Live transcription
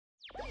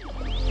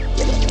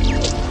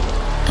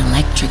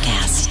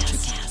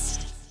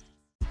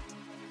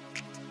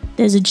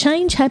There's a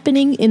change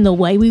happening in the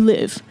way we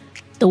live,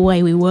 the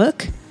way we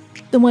work,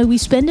 the way we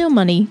spend our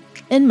money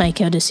and make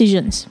our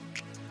decisions.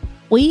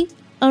 We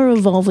are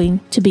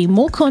evolving to be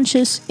more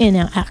conscious in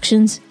our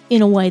actions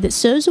in a way that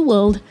serves the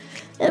world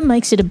and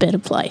makes it a better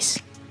place.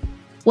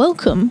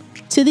 Welcome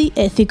to the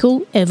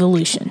Ethical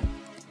Evolution.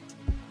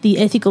 The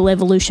Ethical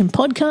Evolution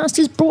podcast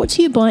is brought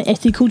to you by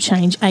Ethical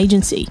Change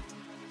Agency.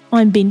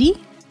 I'm Bindi,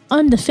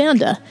 I'm the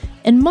founder,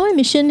 and my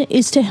mission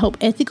is to help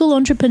ethical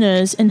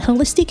entrepreneurs and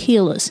holistic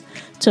healers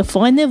to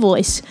find their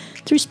voice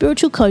through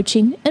spiritual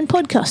coaching and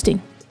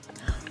podcasting.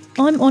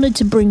 I'm honoured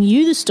to bring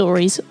you the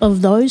stories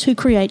of those who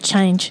create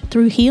change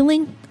through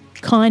healing,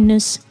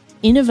 kindness,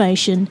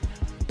 innovation,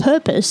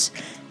 purpose,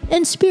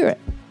 and spirit.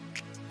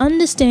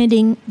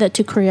 Understanding that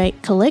to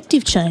create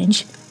collective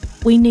change,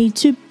 we need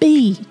to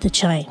be the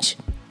change.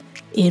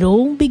 It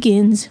all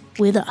begins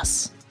with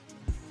us.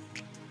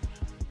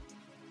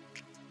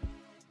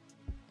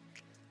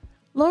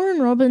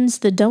 Lauren Robbins,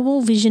 the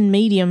double vision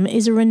medium,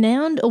 is a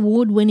renowned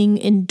award-winning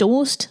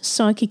endorsed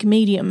psychic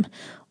medium,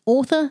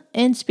 author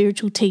and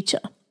spiritual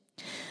teacher.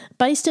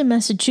 Based in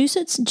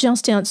Massachusetts,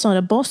 just outside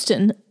of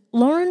Boston,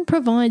 Lauren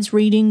provides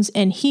readings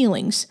and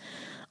healings,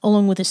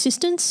 along with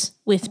assistance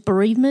with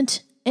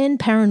bereavement and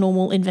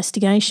paranormal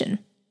investigation.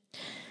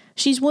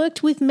 She's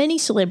worked with many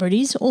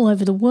celebrities all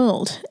over the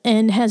world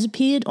and has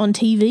appeared on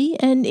TV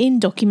and in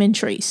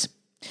documentaries.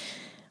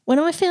 When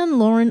I found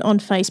Lauren on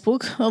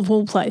Facebook, of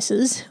all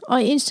places,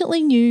 I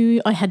instantly knew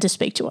I had to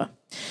speak to her.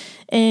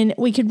 And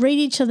we could read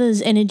each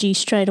other's energy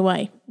straight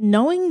away,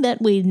 knowing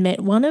that we'd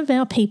met one of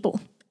our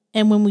people.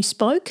 And when we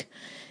spoke,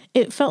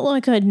 it felt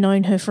like I'd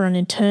known her for an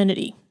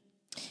eternity.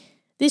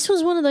 This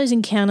was one of those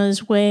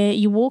encounters where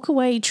you walk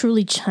away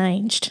truly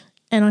changed,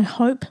 and I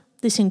hope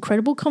this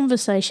incredible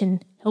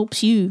conversation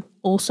helps you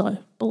also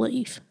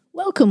believe.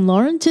 Welcome,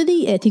 Lauren, to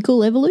the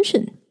Ethical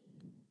Evolution.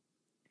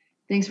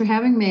 Thanks for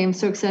having me. I'm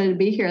so excited to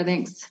be here.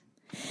 Thanks.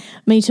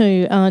 Me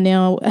too.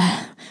 Now,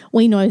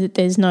 we know that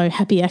there's no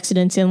happy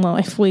accidents in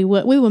life. We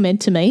were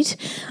meant to meet,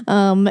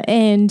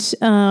 and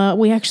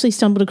we actually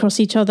stumbled across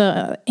each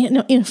other in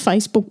a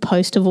Facebook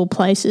post of all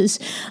places,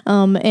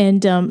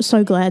 and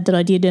so glad that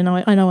I did, and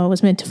I know I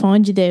was meant to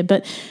find you there.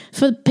 But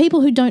for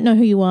people who don't know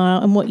who you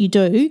are and what you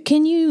do,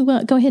 can you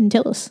go ahead and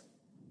tell us?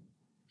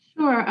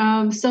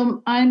 Sure.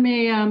 So I'm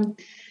a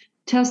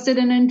tested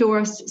and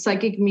endorsed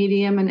psychic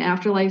medium and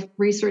afterlife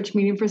research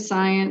medium for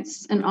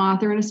science, an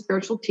author and a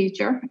spiritual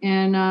teacher,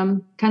 and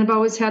kind of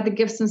always had the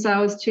gift since I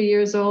was 2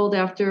 years old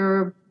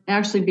after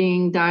actually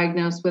being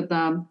diagnosed with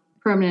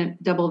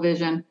permanent double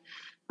vision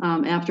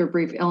after a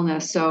brief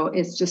illness. So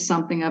it's just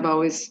something I've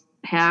always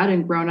had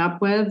and grown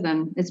up with,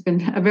 and it's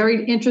been a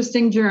very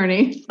interesting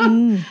journey.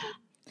 I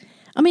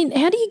mean,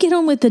 how do you get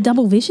on with the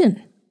double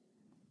vision?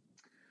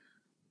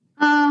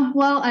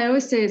 Well, I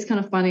always say it's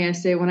kind of funny. I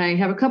say when I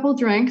have a couple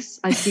drinks,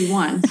 I see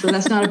one. So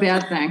that's not a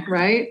bad thing,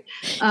 right?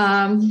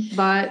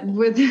 But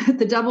with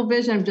the double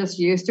vision, I'm just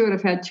used to it.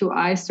 I've had 2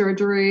 eye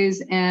surgeries,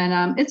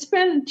 and it's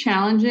been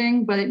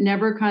challenging, but it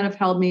never kind of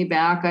held me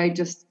back. I've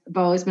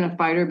always been a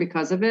fighter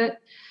because of it.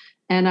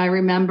 And I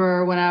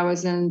remember when I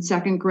was in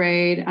 2nd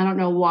grade, I don't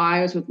know why,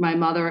 I was with my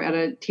mother at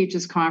a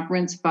teacher's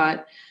conference,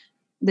 but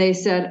they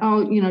said,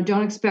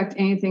 don't expect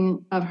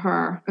anything of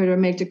her or to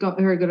make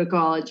her go to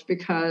college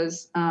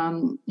because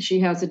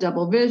she has a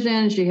double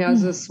vision. She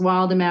has this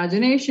wild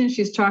imagination.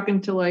 She's talking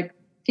to like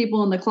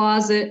people in the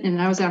closet. And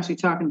I was actually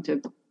talking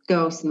to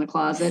ghosts in the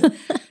closet.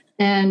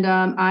 And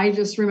I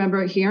just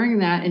remember hearing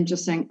that and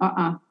just saying,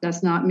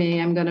 that's not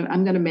me. I'm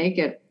going to make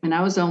it. And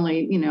I was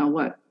only,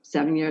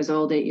 7 years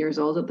old, 8 years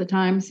old at the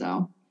time.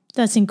 So.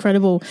 That's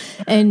incredible.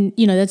 And,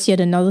 that's yet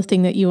another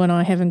thing that you and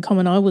I have in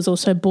common. I was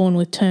also born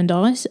with turned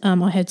eyes.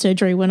 I had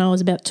surgery when I was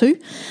about 2.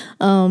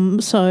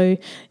 So,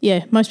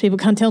 yeah, most people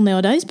can't tell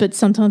nowadays, but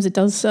sometimes it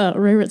does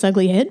rear its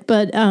ugly head.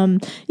 But,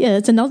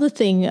 that's another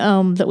thing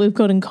that we've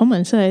got in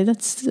common. So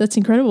that's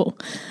incredible.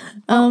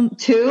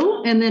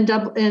 2 and then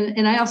double.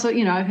 And I also,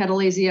 I've had a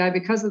lazy eye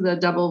because of the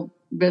double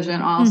vision.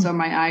 Also,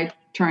 my eye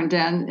turned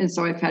in, and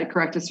so I've had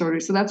corrective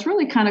surgery. So that's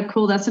really kind of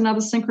cool. That's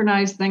another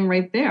synchronized thing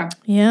right there.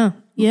 Yeah.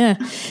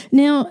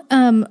 Now,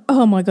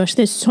 oh my gosh,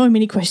 there's so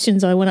many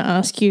questions I want to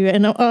ask you,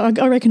 and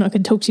I reckon I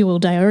could talk to you all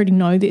day. I already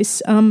know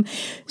this. You,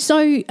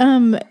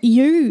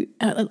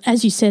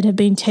 as you said, have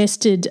been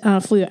tested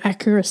for your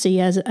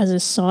accuracy as a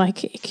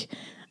psychic.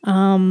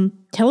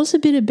 Tell us a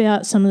bit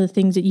about some of the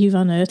things that you've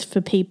unearthed for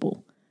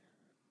people.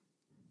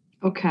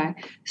 Okay.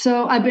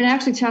 So I've been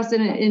actually tested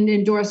and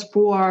endorsed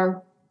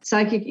for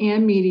psychic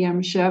and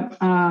mediumship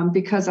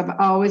because I've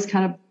always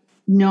kind of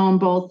known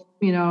both,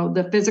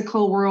 the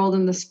physical world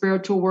and the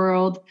spiritual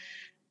world.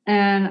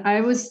 And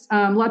I was,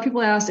 a lot of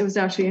people asked, it was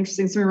actually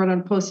interesting. Somebody wrote on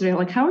a post today,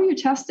 like, how are you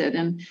tested?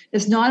 And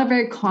it's not a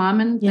very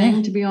common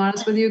thing, to be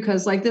honest with you,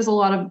 because like there's a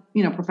lot of,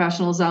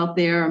 professionals out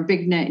there and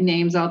big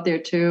names out there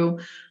too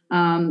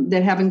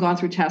that haven't gone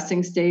through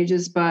testing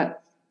stages.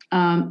 But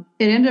it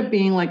ended up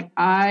being like,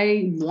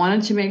 I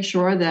wanted to make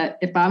sure that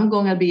if I'm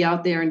going to be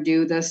out there and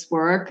do this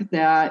work,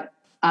 that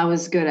I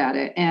was good at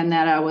it and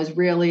that I was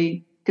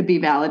really could be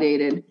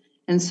validated.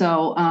 And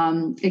so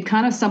it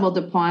kind of stumbled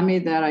upon me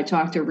that I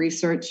talked to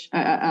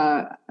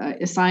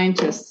a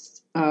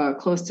scientist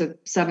close to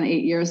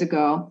 7-8 years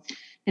ago.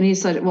 And he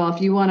said, well,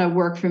 if you want to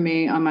work for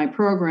me on my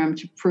program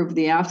to prove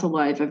the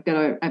afterlife, I've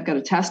got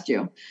to test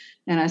you.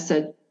 And I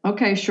said,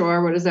 okay,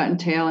 sure. What does that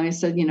entail? And he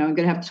said, I'm going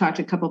to have to talk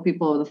to a couple of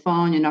people over the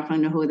phone. You're not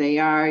going to know who they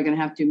are. You're going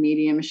to have to do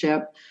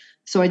mediumship.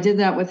 So I did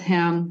that with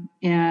him,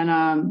 and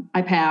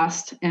I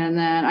passed. And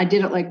then I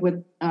did it like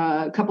with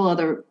a couple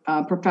other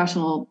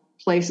professional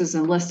places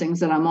and listings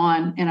that I'm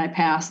on, and I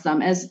passed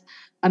them as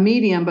a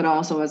medium, but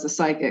also as a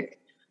psychic.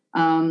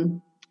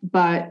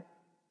 But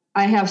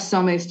I have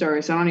so many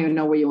stories. I don't even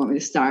know where you want me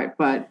to start,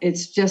 but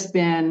it's just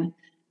been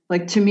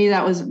like, to me,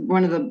 that was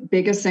one of the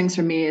biggest things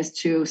for me, is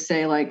to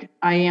say, like,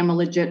 I am a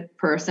legit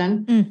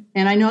person.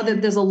 And I know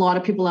that there's a lot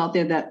of people out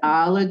there that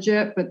are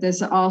legit, but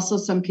there's also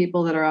some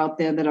people that are out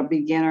there that are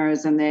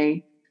beginners, and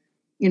they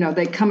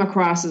come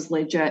across as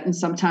legit. And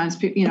sometimes,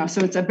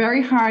 so it's a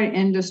very hard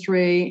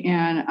industry.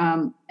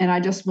 And I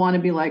just want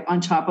to be like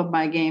on top of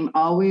my game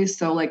always.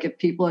 So like, if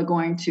people are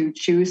going to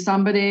choose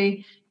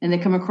somebody and they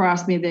come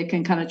across me, they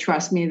can kind of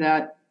trust me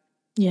that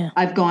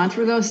I've gone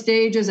through those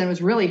stages. And it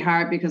was really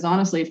hard, because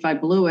honestly, if I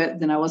blew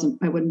it, then I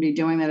wouldn't be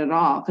doing that at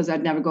all, because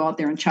I'd never go out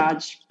there and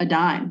charge a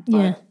dime.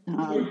 But,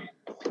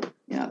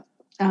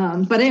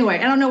 but anyway,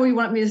 I don't know where you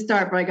want me to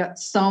start, but I got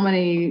so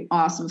many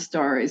awesome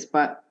stories,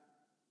 but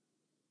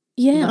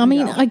I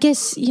mean, I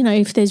guess,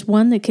 if there's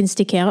one that can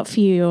stick out for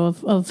you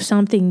of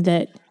something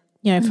that,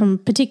 from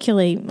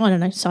particularly, I don't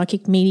know,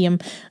 psychic medium,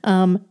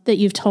 that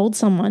you've told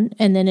someone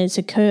and then it's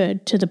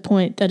occurred to the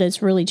point that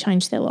it's really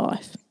changed their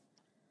life.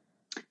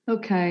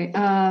 Okay.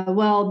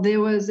 Well,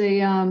 there's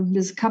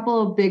a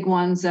couple of big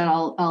ones that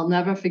I'll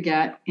never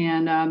forget.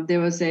 And there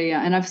was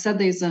and I've said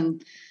these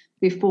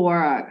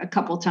before a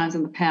couple of times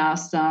in the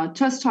past,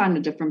 just talking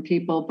to different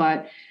people,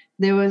 but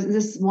there was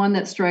this one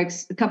a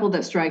couple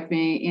that strike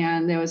me,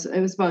 and it was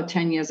about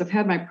 10 years. I've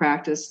had my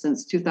practice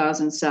since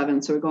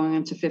 2007. So we're going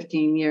into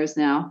 15 years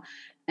now,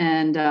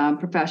 and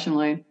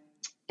professionally.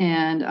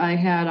 And I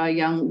had a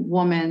young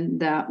woman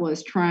that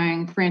was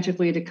trying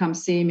frantically to come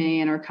see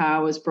me, and her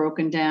car was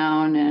broken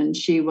down, and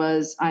she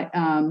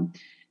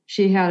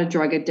had a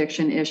drug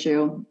addiction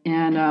issue.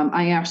 And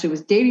I actually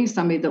was dating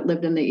somebody that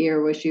lived in the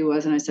area where she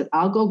was. And I said,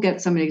 I'll go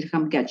get somebody to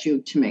come get you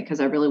to me, because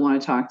I really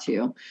want to talk to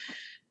you.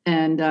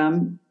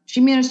 And she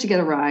managed to get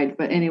a ride.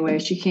 But anyway,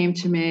 she came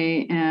to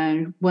me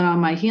and went on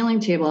my healing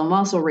table. I'm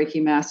also a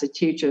Reiki master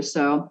teacher,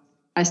 so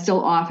I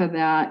still offer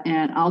that,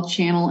 and I'll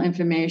channel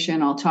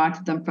information. I'll talk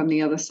to them from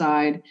the other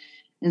side.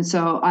 And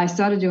so I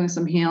started doing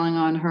some healing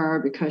on her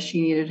because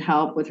she needed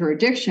help with her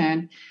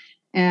addiction.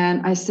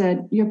 And I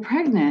said, you're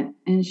pregnant.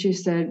 And she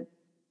said,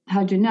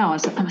 how'd you know? I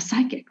said, I'm a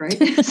psychic,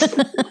 right?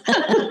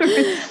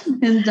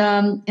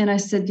 And I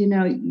said,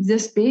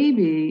 this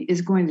baby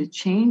is going to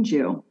change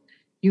you.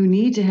 You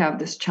need to have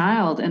this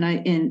child. And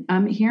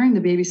I'm hearing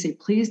the baby say,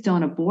 please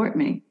don't abort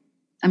me.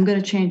 I'm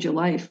going to change your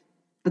life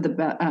for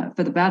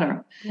the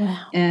better.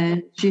 Wow.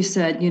 And she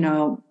said,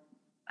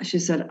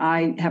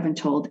 I haven't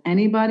told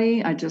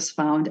anybody. I just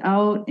found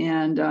out.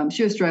 And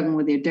she was struggling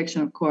with the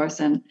addiction, of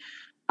course. And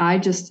I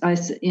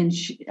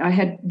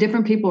had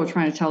different people were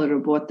trying to tell her to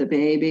abort the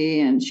baby,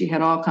 and she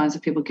had all kinds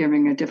of people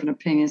giving her different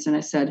opinions. And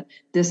I said,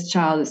 this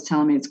child is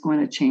telling me it's going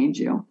to change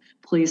you.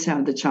 Please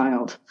have the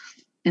child.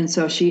 And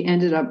so she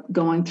ended up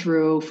going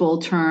through full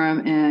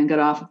term and got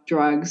off of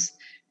drugs.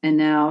 And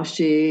now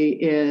she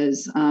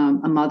is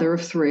a mother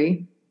of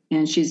 3,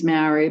 and she's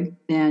married,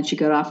 and she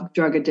got off of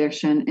drug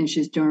addiction, and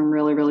she's doing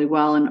really, really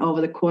well. And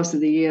over the course of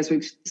the years,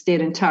 we've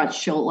stayed in touch.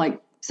 She'll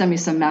like send me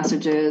some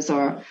messages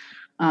or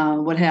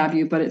what have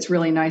you. But it's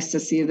really nice to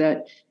see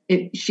that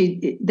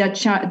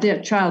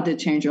that child did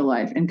change her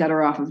life and got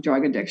her off of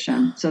drug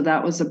addiction. So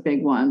that was a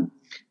big one.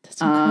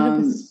 That's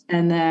incredible.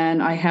 And then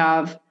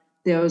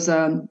there was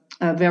a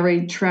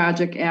very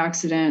tragic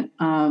accident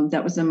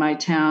that was in my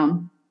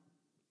town,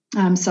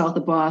 south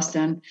of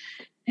Boston.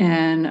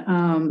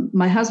 And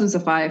my husband's a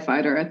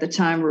firefighter. At the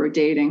time we were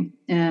dating,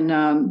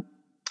 and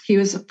he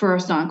was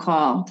first on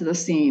call to the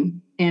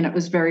scene. And it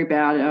was very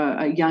bad.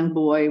 A young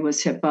boy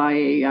was hit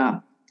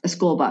by a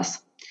school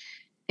bus.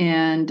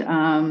 And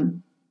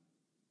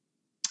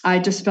I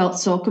just felt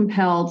so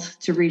compelled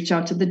to reach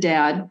out to the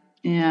dad.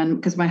 And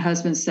because my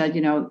husband said,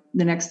 the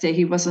next day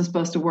he wasn't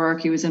supposed to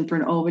work. He was in for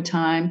an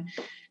overtime.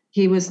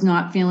 He was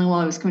not feeling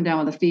well. He was coming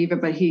down with a fever,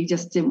 but he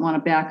just didn't want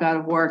to back out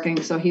of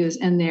working. So he was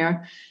in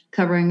there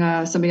covering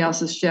somebody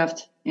else's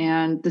shift.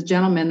 And the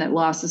gentleman that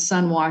lost his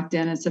son walked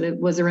in and said,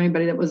 was there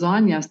anybody that was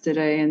on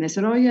yesterday? And they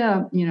said, oh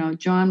yeah,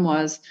 John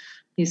was.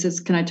 He says,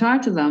 can I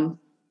talk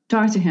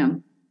to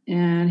him?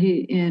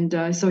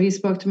 And so he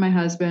spoke to my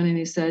husband, and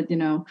he said,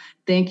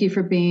 thank you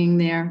for being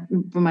there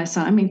for my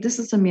son. I mean, this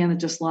is a man that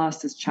just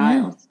lost his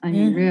child. Yeah. I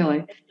mean,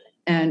 really.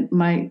 And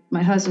my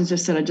husband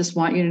just said, I just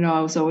want you to know I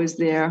was always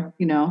there,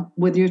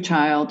 with your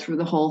child through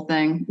the whole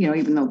thing,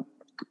 even though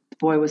the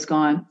boy was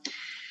gone.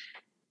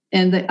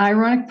 And the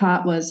ironic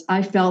part was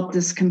I felt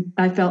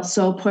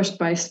so pushed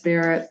by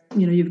spirit,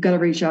 you've got to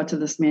reach out to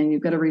this man.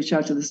 You've got to reach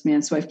out to this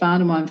man. So I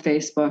found him on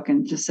Facebook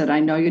and just said,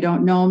 I know you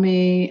don't know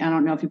me. I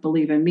don't know if you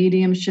believe in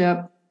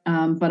mediumship,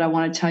 but I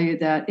want to tell you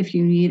that if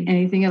you need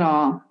anything at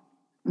all,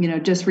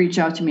 just reach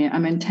out to me.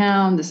 I'm in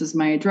town. This is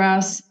my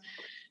address.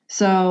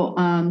 So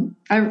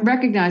I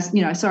recognized,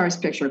 I saw his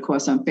picture, of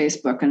course, on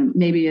Facebook, and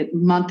maybe a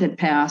month had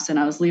passed and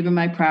I was leaving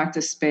my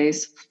practice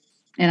space.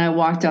 And I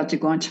walked out to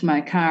go into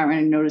my car and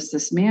I noticed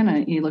this man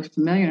and he looked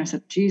familiar. And I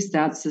said, geez,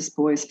 that's this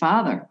boy's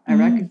father. I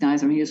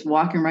recognized him. He was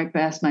walking right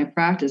past my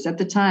practice. At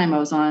the time I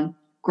was on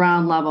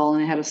ground level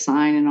and I had a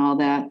sign and all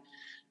that.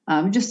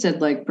 It just said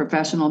like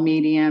professional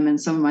medium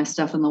and some of my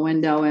stuff in the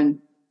window. And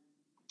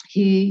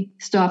he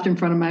stopped in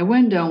front of my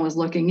window and was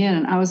looking in,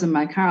 and I was in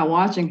my car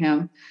watching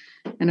him.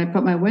 And I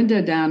put my window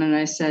down and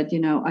I said,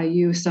 are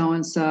you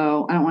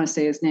so-and-so? I don't want to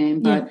say his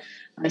name, but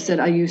I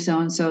said, are you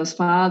so-and-so's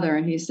father?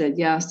 And he said,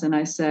 yes. And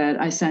I said,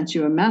 I sent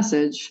you a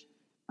message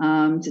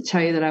to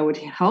tell you that I would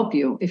help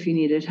you if you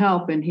needed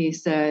help. And he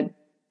said,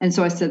 and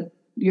so I said,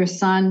 your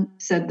son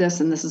said this,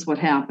 and this is what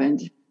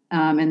happened.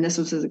 And this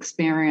was his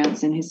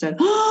experience. And he said,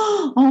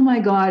 oh my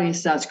God. He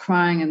starts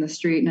crying in the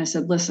street. And I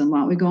said, listen, why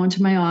don't we go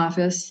into my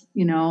office,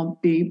 I don't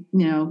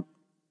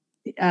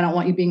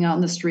want you being out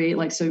in the street,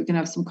 like, so you can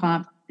have some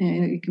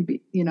it can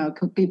be,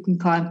 keep them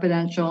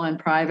confidential and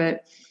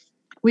private.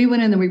 We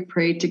went in and we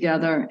prayed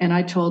together, and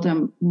I told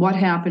him what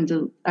happened.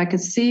 I could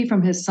see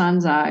from his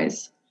son's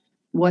eyes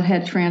what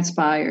had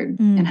transpired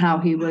and how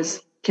he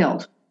was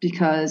killed,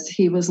 because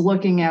he was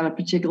looking at a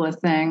particular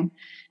thing,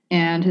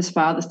 and his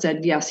father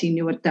said, yes, he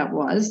knew what that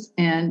was,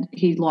 and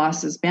he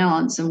lost his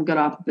balance and got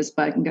off of his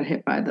bike and got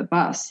hit by the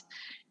bus.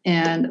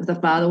 And the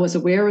father was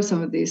aware of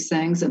some of these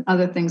things and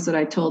other things that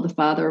I told the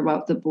father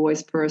about the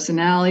boy's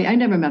personality. I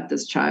never met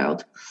this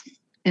child.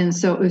 And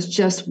so it was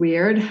just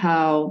weird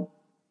how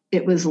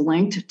it was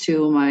linked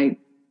to my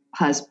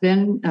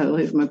husband,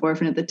 my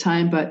boyfriend at the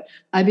time, but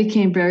I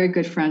became very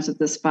good friends with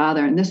this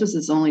father, and this was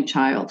his only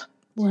child.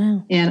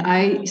 Wow. And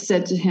I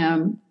said to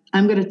him,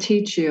 I'm going to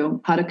teach you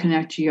how to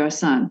connect to your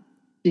son.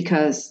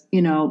 Because,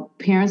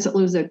 parents that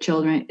lose their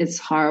children, it's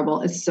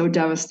horrible. It's so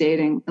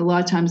devastating. A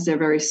lot of times they're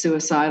very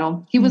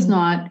suicidal. He was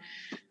not,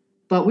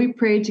 but we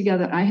prayed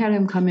together. I had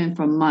him come in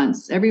for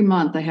months. Every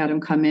month I had him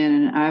come in,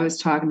 and I was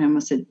talking to him. I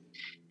said,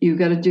 you've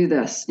got to do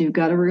this. You've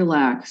got to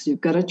relax.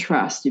 You've got to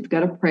trust. You've got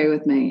to pray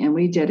with me. And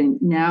we did.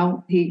 And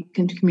now he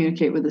can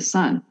communicate with his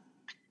son.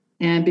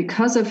 And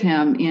because of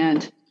him,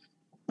 and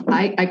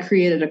I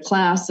created a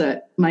class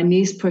that my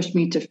niece pushed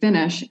me to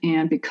finish,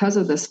 and because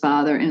of this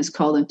father, and it's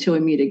called Until We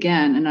Meet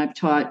Again, and I've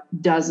taught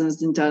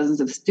dozens and dozens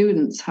of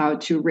students how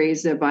to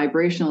raise their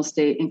vibrational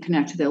state and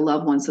connect to their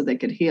loved ones so they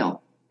could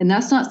heal. And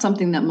that's not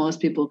something that most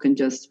people can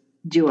just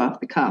do off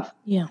the cuff.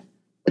 Yeah.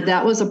 But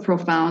that was a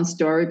profound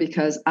story,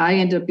 because I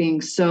ended up being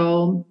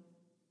so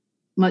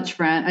much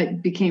friend. I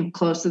became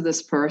close to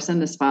this person,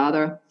 this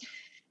father.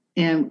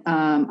 And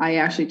I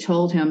actually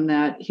told him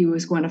that he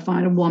was going to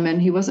find a woman.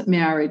 He wasn't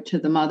married to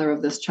the mother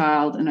of this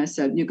child. And I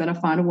said, you're going to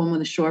find a woman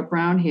with short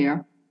brown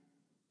hair.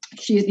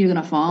 You're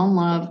going to fall in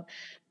love,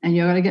 and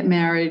you're going to get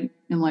married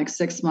in like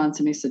 6 months.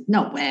 And he said,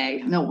 no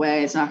way.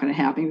 It's not going to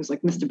happen. He was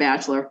like Mr.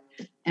 Bachelor.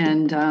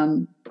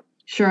 And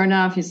sure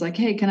enough, he's like,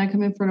 hey, can I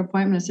come in for an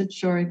appointment? I said,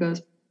 sure. He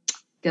goes,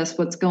 guess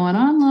what's going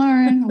on,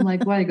 Lauren? I'm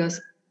like, what? He goes,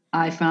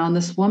 I found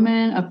this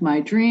woman of my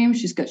dreams.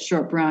 She's got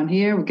short brown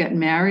hair. We're getting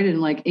married in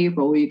like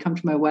April. Will you come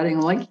to my wedding?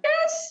 I'm like,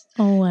 yes.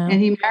 Oh, wow.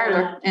 And he married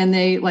her,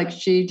 and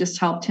she just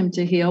helped him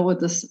to heal with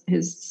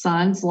his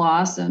son's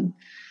loss. And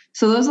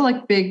so those are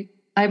like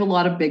I have a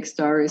lot of big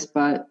stories,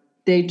 but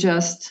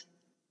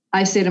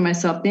I say to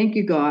myself, thank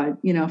you, God,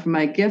 for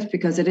my gift,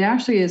 because it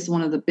actually is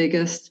one of the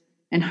biggest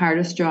and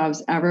hardest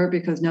jobs ever,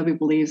 because nobody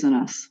believes in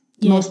us.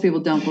 Yeah. Most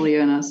people don't believe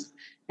in us.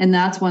 And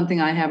that's one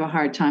thing I have a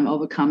hard time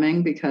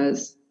overcoming,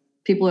 because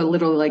people are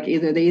literally like,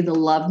 they either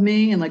love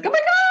me and like, oh my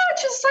God,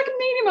 she's like a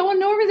medium, I want to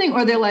know everything.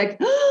 Or they're like,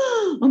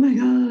 oh my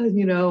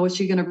God, is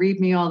she going to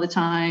read me all the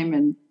time?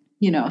 And,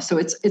 so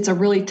it's a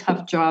really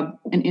tough job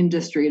and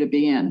industry to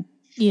be in.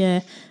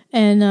 Yeah.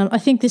 And I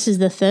think this is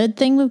the third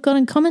thing we've got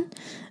in common,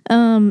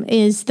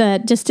 is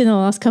that just in the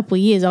last couple of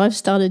years, I've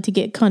started to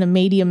get kind of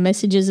medium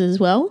messages as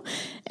well.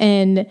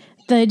 And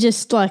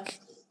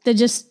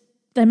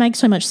they make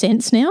so much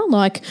sense now.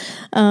 Like,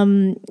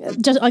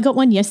 I got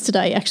one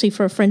yesterday actually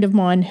for a friend of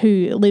mine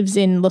who lives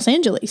in Los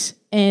Angeles,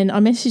 and I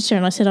messaged her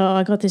and I said, oh,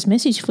 I got this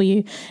message for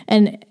you.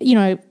 And,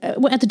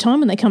 at the time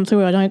when they come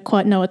through, I don't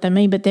quite know what they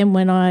mean, but then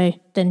when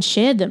I then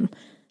shared them,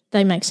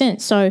 they make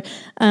sense. So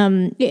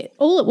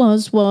all it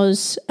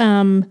was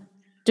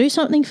do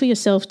something for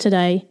yourself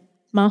today,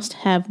 must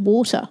have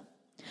water.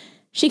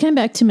 She came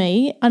back to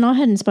me, and I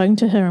hadn't spoken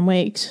to her in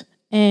weeks,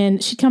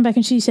 and she'd come back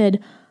and she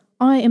said,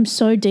 I am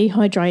so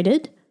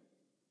dehydrated,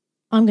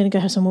 I'm going to go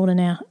have some water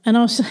now. And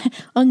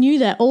I knew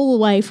that all the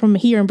way from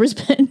here in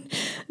Brisbane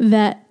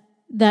that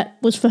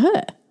was for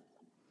her.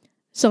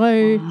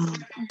 So wow.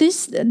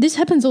 This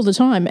happens all the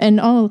time, and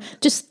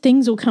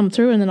things will come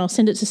through, and then I'll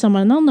send it to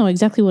someone, and they'll know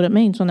exactly what it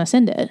means when I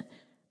send it.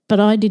 But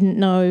I didn't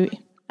know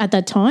at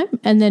that time.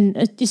 And then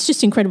it's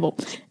just incredible.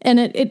 And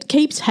it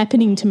keeps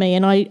happening to me,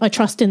 and I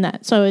trust in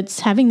that. So it's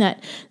having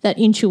that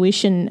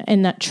intuition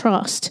and that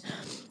trust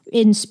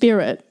in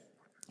spirit,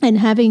 and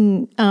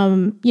having,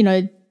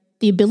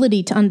 the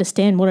ability to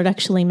understand what it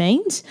actually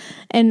means.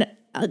 And,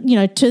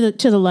 to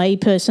the lay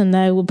person,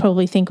 they will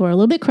probably think we're a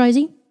little bit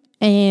crazy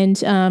and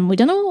we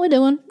don't know what we're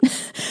doing.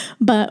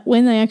 But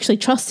when they actually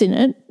trust in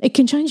it, it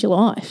can change your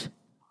life.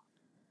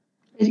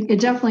 It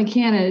definitely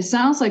can. And it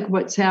sounds like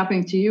what's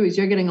happening to you is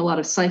you're getting a lot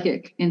of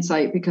psychic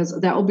insight, because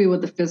that will be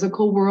with the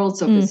physical world.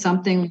 So if it's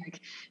something like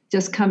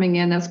just coming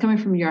in, that's coming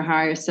from your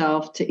higher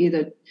self to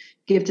either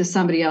give to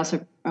somebody else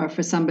or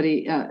for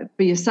somebody,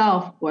 for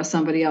yourself or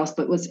somebody else.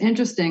 But what's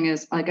interesting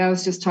is, like, I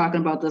was just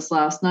talking about this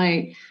last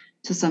night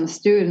to some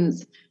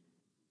students,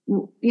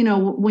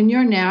 when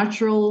you're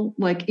natural,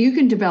 like, you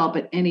can develop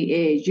at any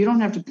age. You don't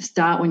have to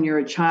start when you're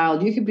a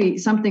child. You could be,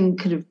 something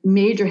could have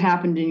major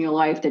happened in your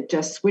life that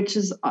just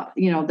switches,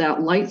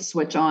 that light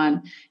switch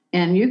on,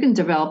 and you can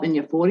develop in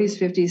your 40s,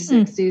 50s,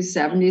 60s,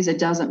 70s. It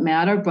doesn't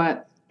matter,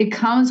 but it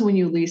comes when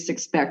you least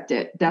expect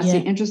it. That's the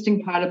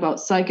interesting part about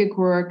psychic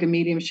work and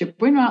mediumship.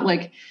 We're not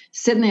like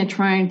sitting there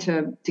trying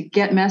to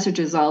get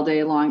messages all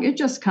day long. It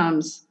just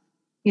comes,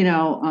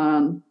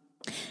 comes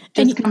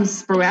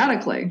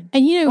sporadically.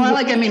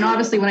 And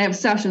obviously when I have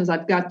sessions,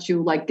 I've got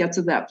to get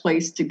to that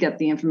place to get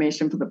the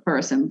information for the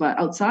person. But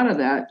outside of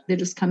that, they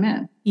just come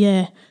in.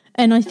 Yeah.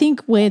 And I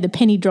think where the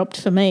penny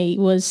dropped for me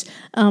was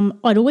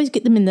I'd always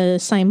get them in the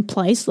same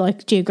place,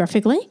 like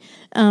geographically,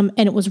 and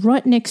it was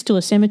right next to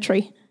a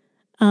cemetery.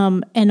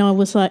 And I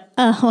was like,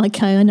 oh,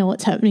 okay, I know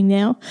what's happening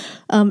now.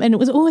 And it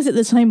was always at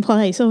the same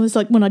place. I was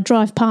like, when I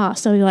drive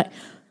past,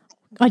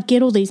 I'd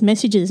get all these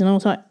messages, and I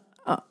was like,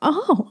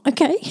 oh,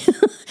 okay.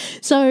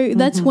 So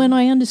that's when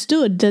I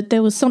understood that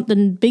there was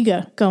something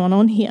bigger going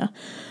on here,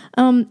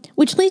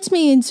 which leads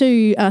me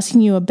into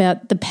asking you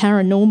about the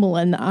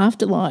paranormal and the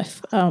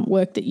afterlife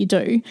work that you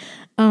do.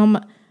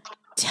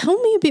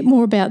 Tell me a bit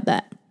more about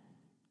that.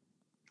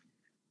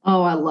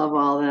 Oh, I love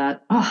all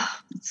that. Oh,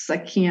 I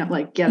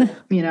can't get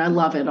it. I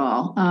love it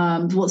all.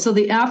 So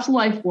the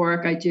afterlife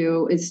work I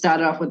do, it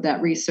started off with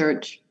that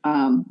research,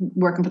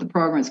 working for the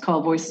program. It's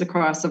called Voices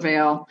Across the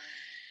Veil.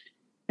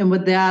 And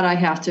with that, I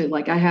have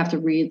to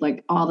read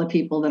all the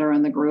people that are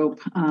in the group.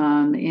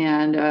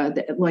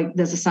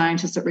 There's a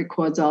scientist that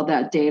records all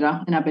that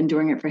data, and I've been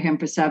doing it for him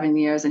for 7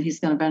 years, and he's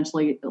going to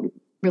eventually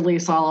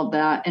release all of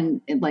that.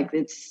 And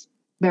it's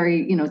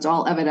very, it's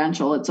all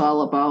evidential. It's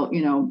all about,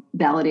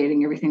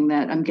 validating everything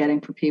that I'm getting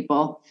for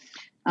people.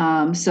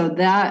 So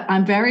that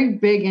I'm very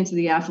big into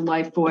the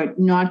afterlife for it,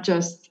 not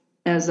just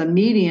as a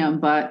medium,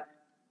 but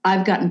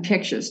I've gotten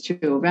pictures too.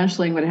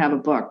 Eventually I'm going to have a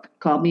book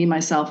called Me,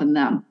 Myself, and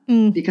Them,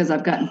 because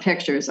I've gotten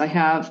pictures. I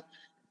have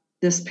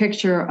this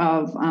picture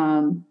of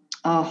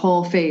a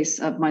whole face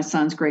of my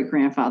son's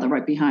great-grandfather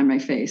right behind my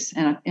face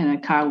in a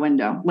car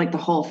window, the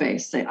whole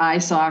face, the eye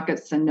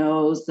sockets, the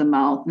nose, the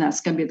mouth, and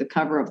that's going to be the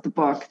cover of the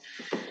book.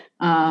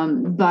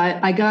 But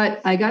I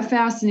got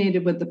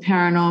fascinated with the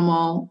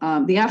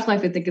paranormal. The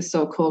afterlife, I think, is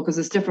so cool because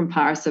there's different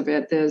parts of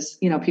it. There's,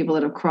 people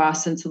that have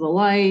crossed into the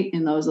light,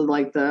 and those are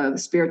the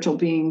spiritual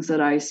beings that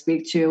I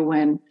speak to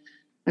when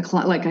I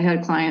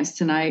had clients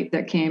tonight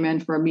that came in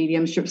for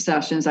mediumship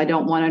sessions. I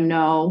don't want to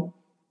know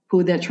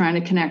who they're trying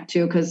to connect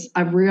to, because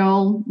a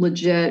real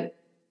legit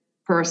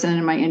person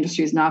in my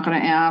industry is not going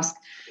to ask.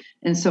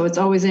 And so it's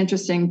always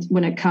interesting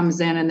when it comes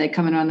in and they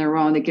come in on their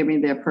own. They give me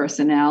their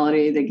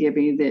personality. They give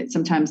me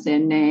sometimes their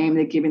name.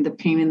 They give me the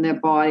pain in their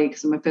body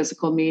because I'm a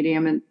physical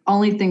medium, and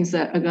only things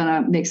that are going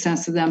to make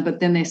sense to them. But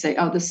then they say,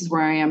 oh, this is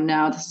where I am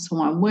now. This is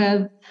who I'm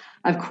with.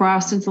 I've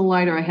crossed into the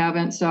light, or I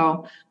haven't.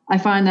 So I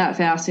find that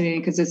fascinating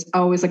because it's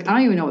always I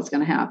don't even know what's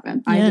going to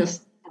happen. Yeah. I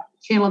just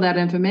channel that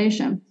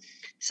information.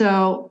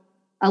 So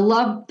I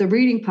love the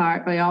reading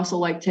part, but I also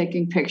like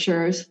taking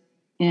pictures.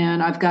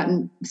 And I've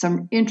gotten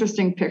some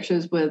interesting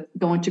pictures with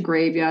going to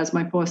graveyards.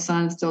 My poor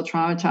son's still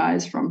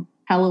traumatized from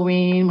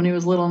Halloween when he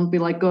was little, and be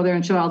go there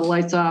and shut all the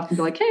lights off and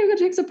be hey, we're going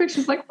to take some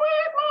pictures. What,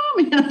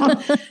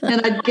 Mom?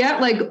 And I'd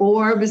get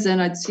orbs,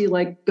 and I'd see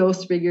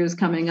ghost figures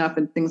coming up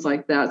and things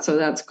like that. So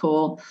that's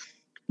cool.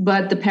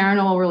 But the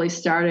paranormal really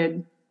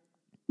started,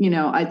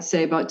 I'd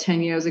say about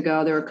 10 years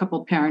ago. There were a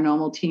couple of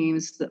paranormal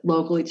teams that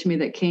locally to me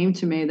that came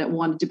to me that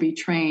wanted to be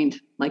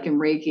trained in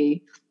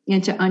Reiki,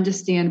 and to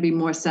understand, be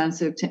more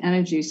sensitive to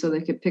energy so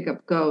they could pick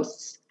up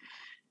ghosts.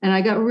 And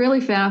I got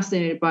really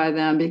fascinated by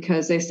them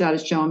because they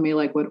started showing me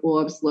what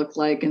orbs look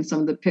like in some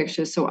of the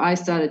pictures. So I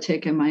started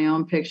taking my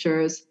own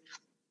pictures,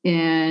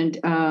 and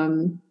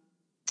I've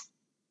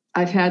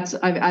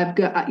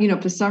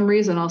got, for some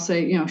reason I'll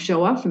say,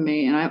 show up for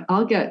me, and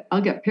I'll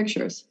get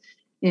pictures.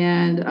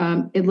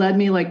 And it led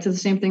me to the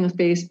same thing with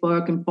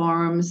Facebook and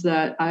forums,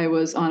 that I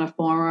was on a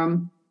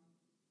forum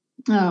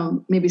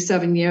maybe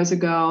 7 years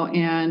ago,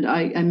 and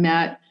I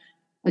met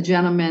a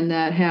gentleman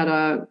that had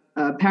a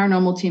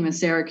paranormal team in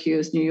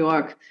Syracuse, New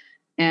York,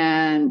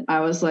 And I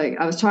was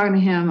talking to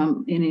him,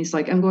 and he's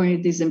like, I'm going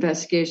to these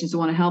investigations. I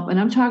want to help. And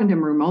I'm talking to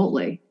him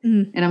remotely.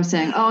 And I'm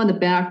saying, oh, in the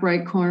back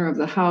right corner of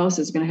the house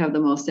is going to have the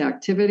most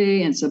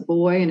activity. And it's a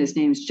boy, and his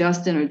name's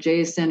Justin or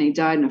Jason. He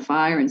died in a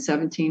fire in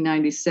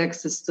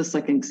 1796. It's just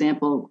like an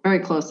example, very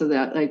close to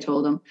that. I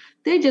told him.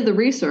 They did the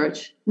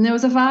research, and there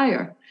was a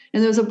fire.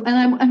 And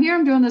I'm here,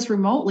 I'm doing this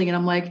remotely. And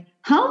I'm like,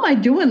 how am I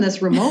doing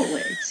this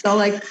remotely? So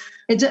like,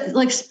 it's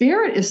like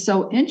spirit is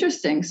so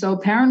interesting. So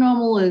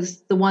paranormal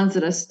is the ones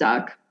that are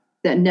stuck,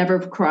 that never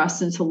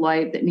cross into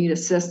light, that need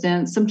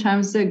assistance.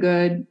 Sometimes they're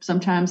good,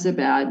 sometimes they're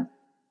bad.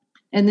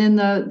 And then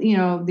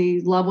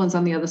the loved ones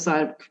on the other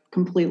side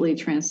completely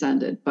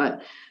transcended.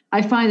 But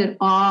I find it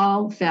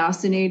all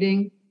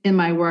fascinating in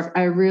my work.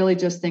 I really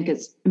just think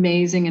it's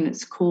amazing and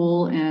it's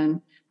cool. And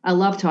I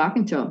love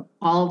talking to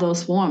all of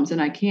those forms, and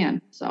I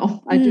can.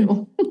 So I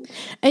do.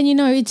 And,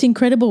 it's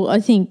incredible. I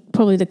think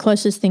probably the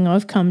closest thing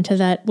I've come to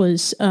that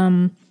was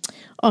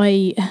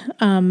I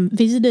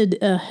visited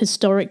a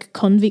historic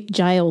convict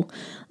jail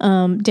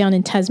down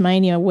in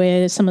Tasmania,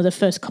 where some of the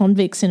first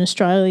convicts in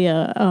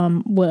Australia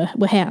were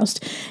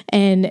housed,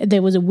 and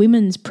there was a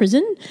women's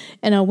prison,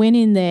 and I went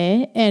in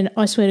there, and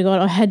I swear to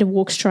God, I had to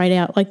walk straight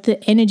out. Like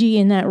the energy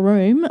in that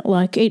room,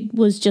 like it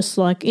was just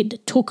like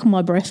it took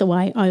my breath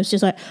away. I was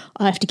just like,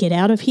 I have to get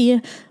out of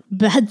here.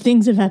 Bad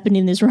things have happened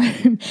in this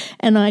room,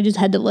 and I just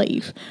had to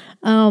leave.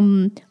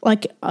 The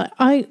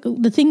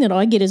thing that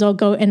I get is I'll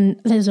go, and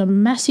there's a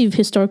massive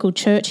historical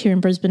church here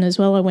in Brisbane as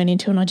well I went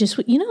into, and I just,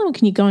 can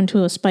you go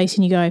into a space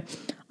and you go,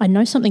 I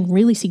know something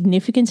really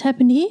significant's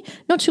happened here.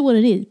 Not sure what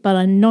it is, but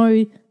I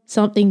know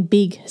something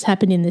big has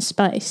happened in this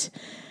space.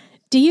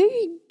 Do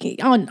you,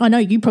 I know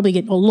you probably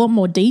get a lot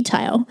more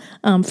detail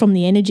from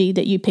the energy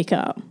that you pick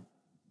up.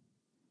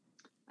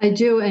 I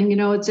do. And,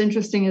 what's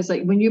interesting is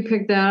like when you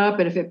pick that up,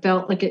 and if it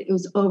felt like it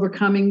was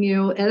overcoming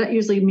you, that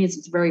usually means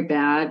it's very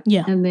bad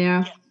in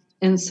there.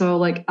 And so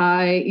like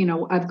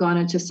I've gone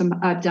into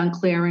I've done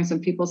clearings in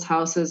people's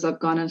houses. I've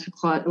gone into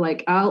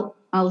like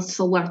I'll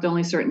select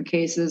only certain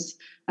cases.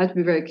 I have to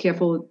be very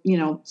careful,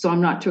 so I'm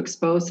not too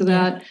exposed to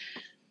that.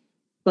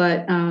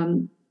 But,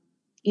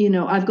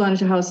 I've gone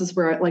into houses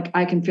where like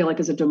I can feel like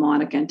it's a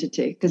demonic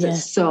entity because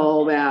it's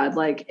so bad.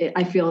 Like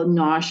I feel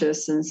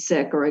nauseous and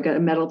sick, or I got a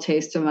metal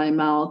taste in my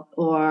mouth,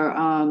 or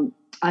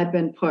I've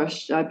been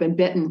pushed, I've been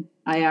bitten.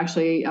 I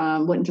actually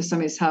went into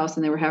somebody's house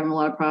and they were having a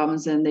lot of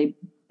problems, and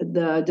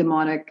the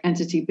demonic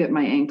entity bit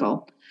my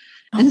ankle.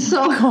 And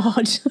so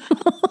God.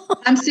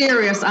 I'm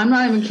serious. I'm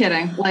not even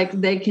kidding. Like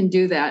they can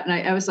do that.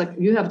 And I was like,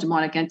 you have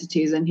demonic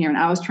entities in here. And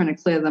I was trying to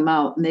clear them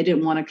out, and they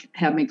didn't want to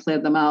have me clear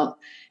them out.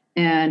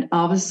 And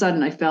all of a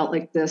sudden I felt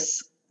like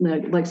this,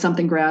 like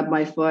something grabbed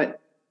my foot,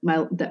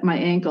 my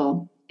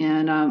ankle.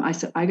 And I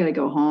said, I got to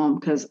go home,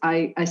 because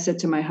I said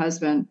to my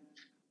husband,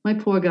 my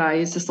poor guy,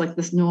 he's just like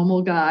this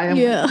normal guy.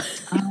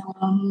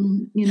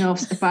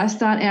 If I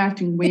start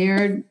acting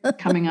weird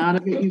coming out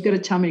of it, you got to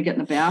tell me to get in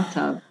the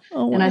bathtub.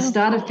 Oh, wow. And I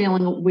started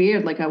feeling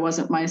weird, like I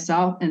wasn't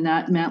myself. And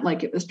that meant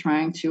like it was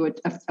trying to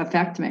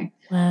affect me.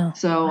 Wow.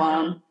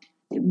 So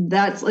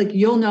that's like,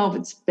 you'll know if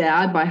it's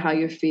bad by how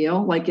you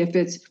feel. Like if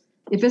it's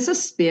a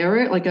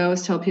spirit, like I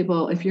always tell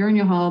people, if you're in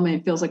your home and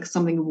it feels like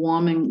something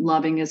warm and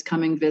loving is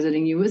coming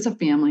visiting you, it's a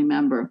family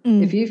member.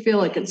 If you feel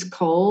like it's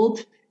cold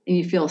and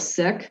you feel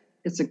sick,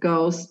 it's a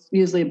ghost,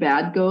 usually a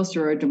bad ghost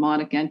or a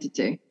demonic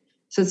entity.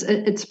 So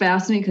it's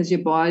fascinating, because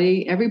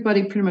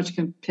everybody pretty much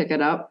can pick it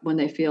up when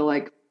they feel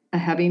like a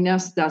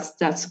heaviness.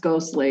 That's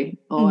ghostly,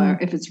 or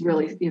if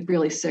you're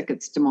really sick,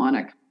 it's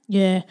demonic.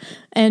 Yeah,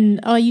 and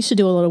I used to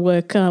do a lot of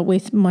work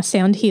with my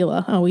sound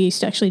healer. We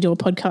used to actually do a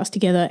podcast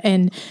together,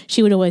 and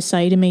she would always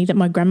say to me that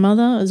my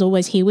grandmother is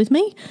always here with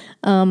me,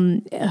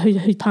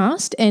 who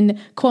passed, and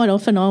quite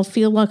often I'll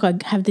feel like I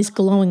have this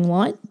glowing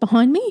light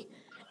behind me,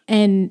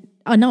 and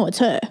I know it's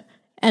her,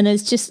 and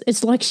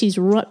it's like she's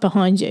right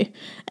behind you,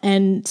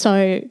 and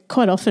so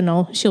quite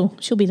often she'll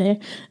be there,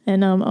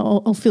 and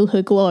I'll feel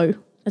her glow.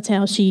 That's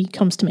how she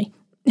comes to me.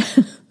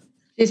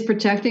 She's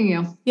protecting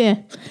you. Yeah.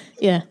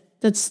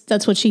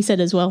 That's what she said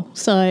as well.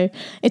 So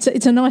it's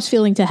a nice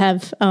feeling to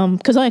have,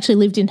 because I actually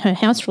lived in her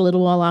house for a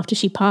little while after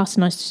she passed,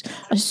 and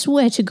I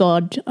swear to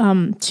God,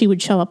 she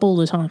would show up all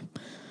the time.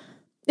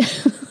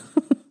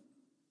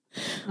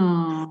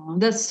 Oh,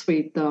 that's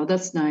sweet though.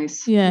 That's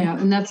nice. Yeah.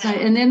 And that's nice.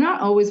 And they're not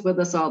always with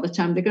us all the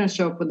time. They're going to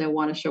show up when they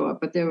want to show up.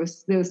 But there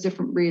was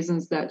different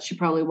reasons that she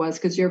probably was,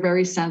 because you're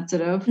very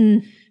sensitive.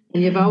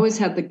 And you've always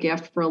had the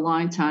gift for a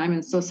long time.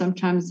 And so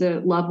sometimes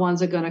the loved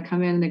ones are going to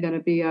come in and they're going to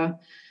be a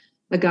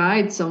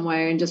guide some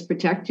way and just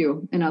protect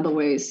you in other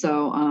ways.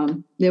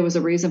 So there was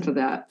a reason for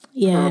that.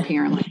 Yeah.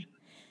 Apparently.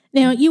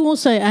 Now, you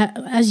also,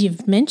 as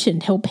you've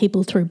mentioned, help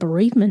people through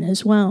bereavement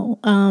as well.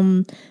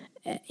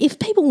 If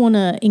people want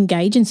to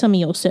engage in some of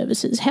your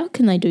services, how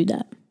can they do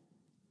that?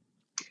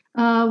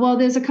 Well,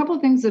 there's a couple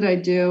of things that I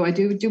do. I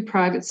do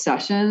private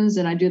sessions,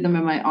 and I do them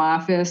in my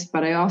office,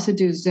 but I also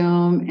do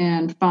Zoom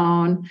and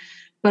phone.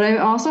 But I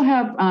also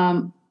have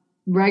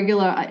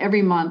regular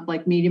every month,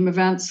 like medium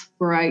events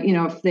where I,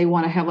 if they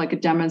want to have like a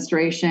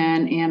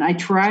demonstration, and I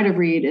try to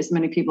read as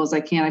many people as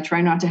I can. I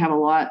try not to have a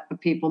lot of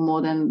people,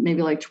 more than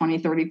maybe like 20,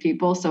 30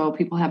 people. So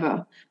people have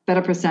a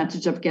better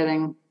percentage of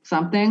getting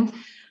something.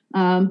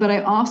 But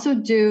I also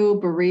do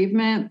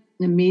bereavement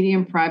and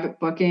medium private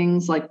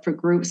bookings, like for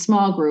groups,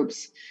 small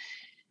groups.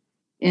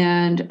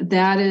 And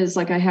that is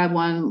like, I had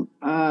one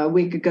a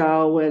week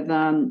ago with,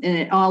 and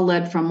it all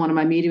led from one of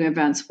my medium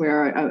events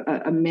where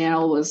a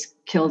male was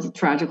killed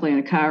tragically in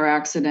a car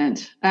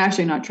accident.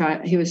 Actually,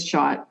 he was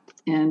shot.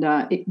 And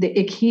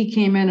he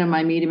came in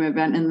my medium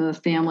event, and the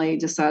family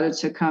decided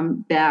to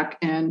come back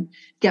and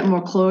get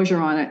more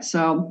closure on it.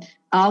 So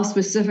I'll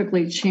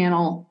specifically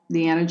channel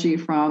the energy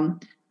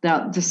from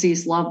that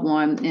deceased loved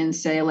one and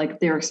say like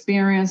their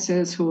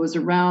experiences, who was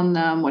around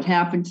them, what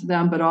happened to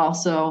them, but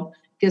also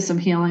give some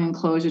healing and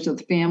closure to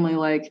the family.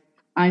 Like,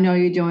 I know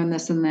you're doing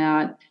this and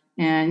that.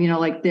 And,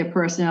 like their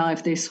personality,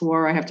 if they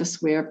swore, I have to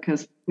swear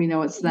because we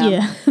know it's them.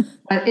 Yeah.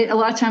 But a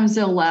lot of times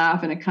they'll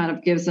laugh, and it kind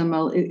of gives them,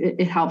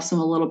 it helps them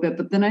a little bit.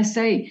 But then I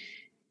say,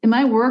 in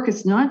my work,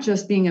 it's not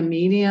just being a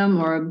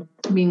medium or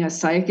being a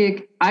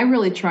psychic. I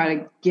really try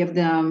to give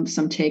them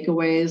some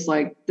takeaways.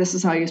 Like, this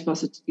is how you're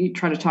supposed to, you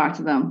try to talk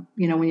to them,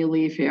 when you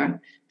leave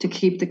here, to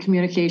keep the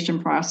communication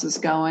process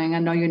going. I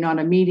know you're not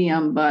a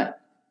medium, but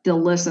they'll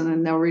listen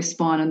and they'll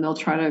respond and they'll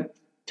try to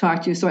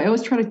talk to you. So I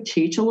always try to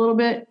teach a little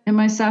bit in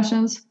my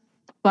sessions,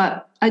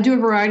 but I do a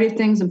variety of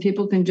things, and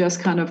people can just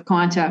kind of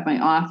contact my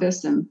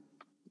office and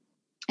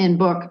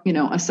book,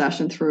 a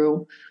session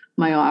through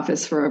my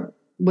office for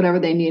whatever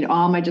they need.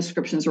 All my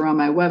descriptions are on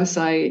my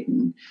website,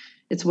 and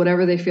it's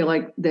whatever they feel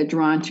like they're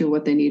drawn to,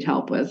 what they need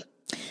help with.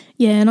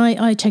 Yeah, and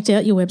I checked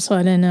out your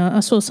website, and I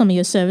saw some of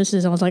your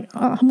services. I was like,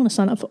 I'm going to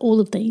sign up for all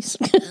of these.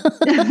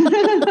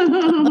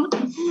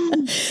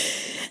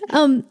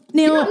 Now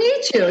you don't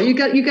need to. You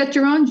got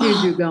your own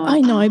juju going.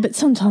 I know, but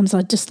sometimes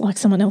I'd just like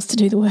someone else to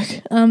do the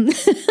work.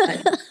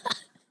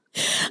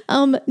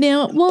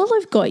 Now, while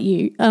I've got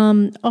you,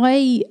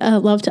 I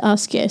love to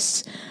ask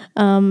guests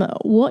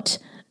what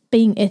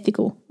being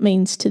ethical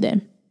means to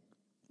them.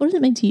 What does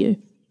it mean to you?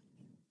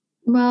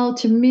 Well,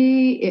 to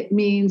me, it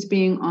means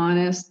being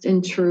honest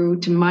and true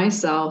to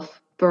myself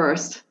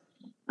first,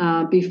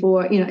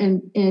 before,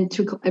 and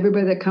to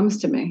everybody that comes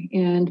to me,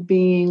 and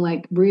being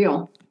like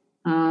real,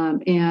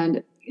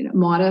 and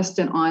modest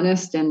and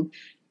honest. And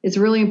it's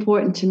really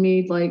important to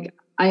me. Like,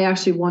 I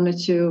actually wanted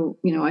to,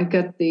 I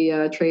got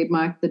the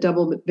trademark, the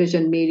double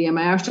vision medium.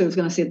 I actually was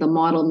going to say the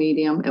model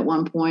medium at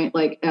one point,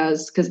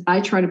 because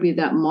I try to be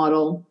that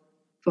model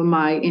for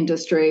my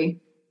industry,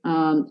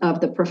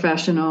 of the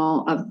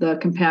professional, of the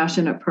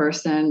compassionate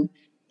person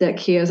that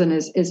cares and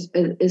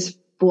is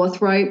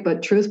forthright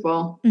but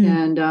truthful.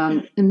 And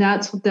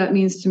that's what that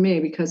means to me,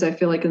 because I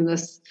feel like in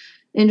this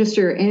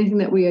industry, or anything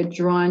that we are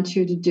drawn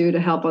to do to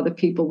help other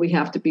people, we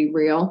have to be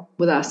real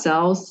with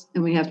ourselves,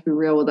 and we have to be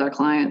real with our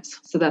clients.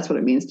 So that's what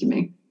it means to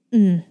me.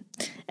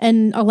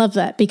 And I love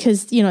that,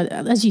 because,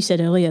 as you said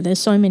earlier, there's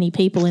so many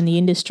people in the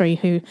industry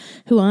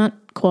who aren't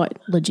quite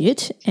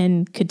legit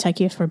and could take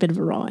you for a bit of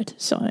a ride.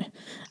 So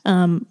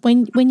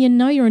when you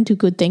know you're into a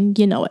good thing,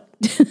 you know it.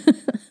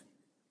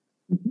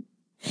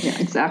 Yeah,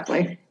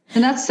 exactly.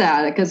 And that's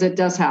sad, because it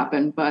does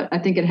happen, but I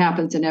think it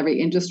happens in every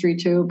industry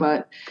too.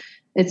 But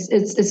it's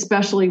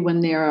especially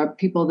when there are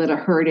people that are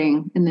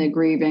hurting and they're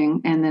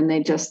grieving, and then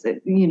they just,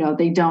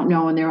 they don't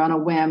know, and they're on a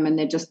whim, and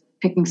they're just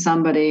picking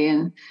somebody.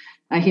 And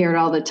I hear it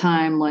all the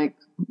time, like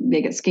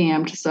they get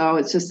scammed. So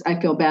it's just, I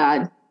feel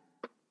bad.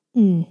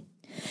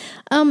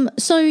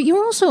 So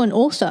you're also an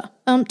author.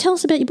 Tell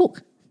us about your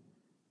book.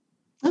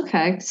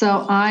 Okay.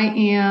 So I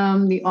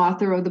am the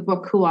author of the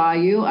book, Who Are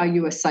You? Are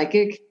you a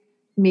psychic,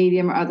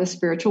 medium, or other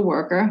spiritual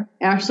worker?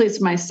 Actually,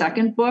 it's my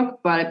second book,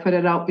 but I put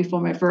it out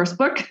before my first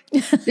book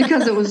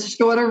because it was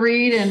short to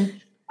read.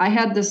 And I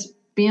had this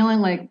feeling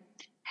like,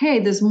 hey,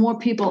 there's more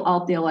people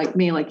out there like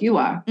me, like you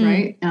are,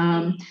 right?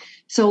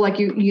 So like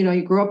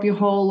you grew up your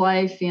whole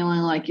life feeling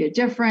like you're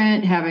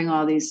different, having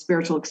all these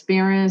spiritual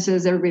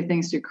experiences. Everybody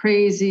thinks you're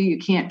crazy. You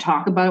can't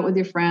talk about it with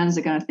your friends.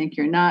 They're going to think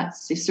you're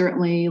nuts. You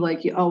certainly,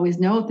 like, you always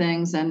know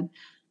things. And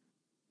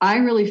I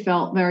really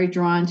felt very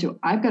drawn to,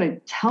 I've got to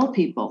tell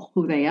people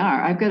who they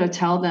are. I've got to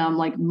tell them,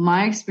 like,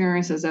 my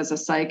experiences as a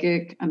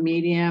psychic, a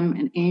medium,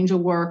 an angel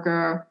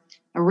worker,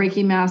 a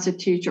Reiki master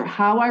teacher,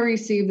 how I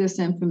receive this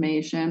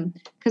information,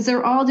 because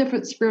they're all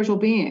different spiritual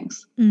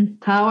beings,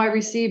 how I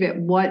receive it,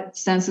 what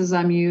senses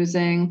I'm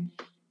using.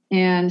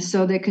 And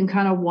so they can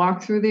kind of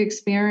walk through the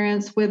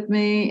experience with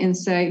me and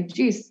say,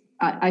 geez,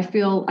 I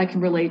feel I can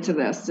relate to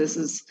this. This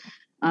is,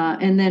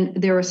 and then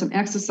there are some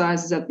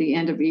exercises at the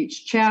end of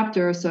each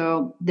chapter,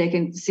 so they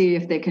can see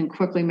if they can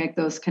quickly make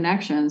those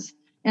connections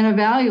and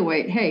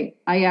evaluate, hey,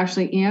 I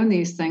actually am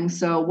these things.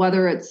 So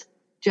whether it's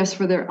just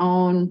for their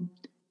own,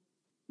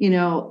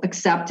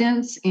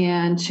 acceptance,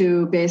 and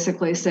to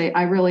basically say,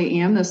 I really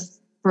am this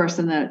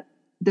person, that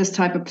this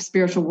type of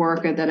spiritual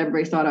worker that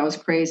everybody thought I was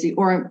crazy,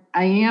 or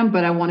I am,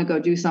 but I want to go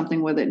do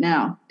something with it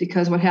now.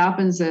 Because what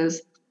happens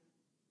is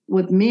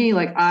with me,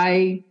 like,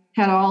 I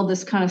had all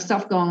this kind of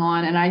stuff going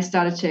on, and I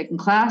started taking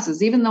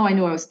classes, even though I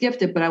knew I was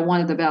gifted, but I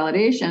wanted the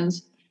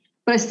validations,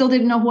 but I still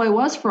didn't know who I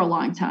was for a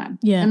long time.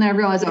 Yeah. And then I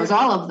realized I was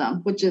all of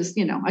them, which is,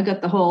 I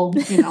got the whole,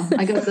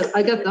 I got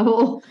the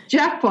whole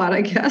jackpot,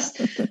 I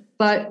guess.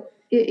 But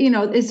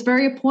it's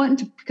very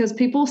important because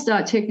people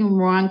start taking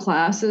wrong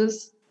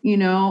classes,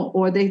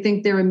 or they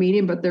think they're a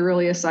medium, but they're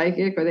really a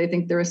psychic, or they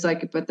think they're a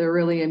psychic, but they're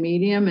really a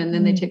medium. And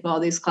then they take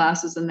all these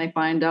classes and they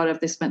find out if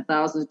they spent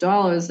thousands of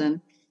dollars.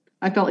 And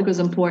I felt like it was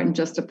important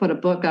just to put a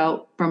book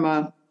out from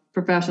a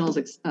professional's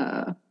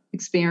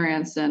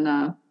experience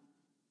and,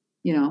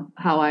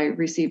 how I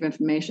receive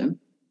information.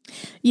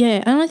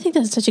 Yeah, and I think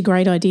that's such a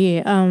great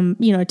idea,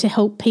 to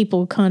help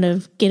people kind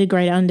of get a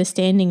greater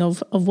understanding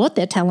of what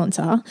their talents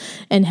are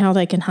and how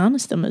they can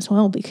harness them as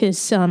well,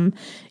 because, I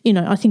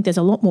think there's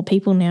a lot more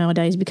people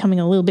nowadays becoming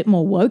a little bit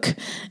more woke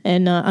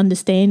and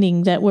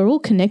understanding that we're all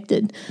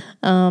connected,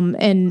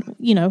 it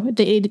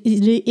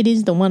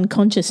is the one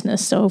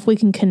consciousness. So if we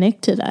can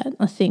connect to that,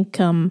 I think,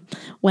 the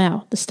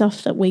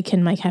stuff that we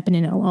can make happen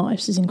in our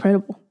lives is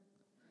incredible.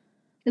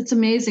 It's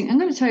amazing. I'm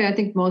going to tell you, I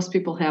think most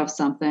people have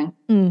something.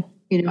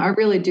 I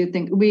really do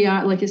think we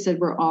are, like you said,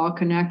 we're all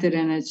connected,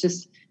 and it's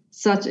just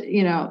such,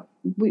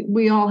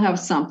 we all have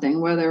something,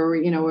 whether,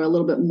 we're a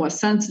little bit more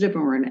sensitive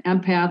or we're an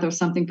empath or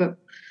something, but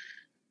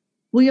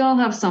we all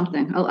have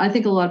something. I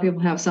think a lot of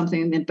people have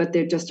something, but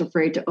they're just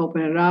afraid to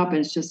open it up. And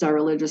it's just our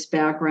religious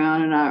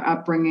background and our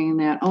upbringing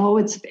that,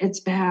 it's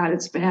bad.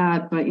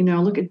 But,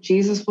 look at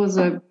Jesus was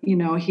a,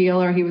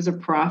 healer. He was a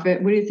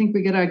prophet. Where do you think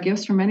we get our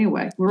gifts from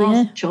anyway? We're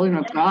all children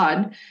of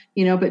God,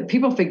 but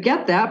people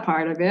forget that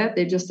part of it.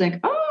 They just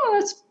think,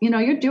 that's,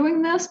 you're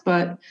doing this,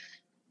 but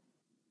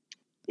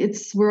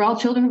we're all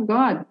children of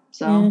God.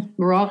 So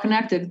we're all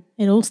connected.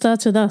 It all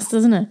starts with us,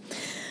 doesn't it?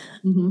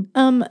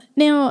 Mm-hmm.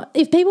 Now,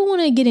 if people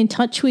want to get in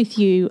touch with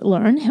you,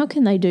 Lauren, how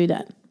can they do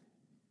that?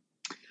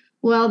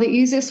 Well, the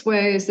easiest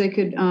way is they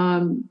could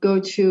go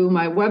to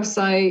my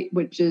website,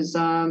 which is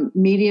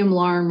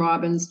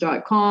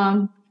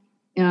mediumlaurenrobbins.com.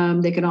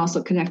 They can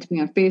also connect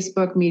me on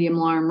Facebook, Medium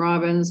Lauren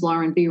Robbins,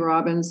 Lauren B.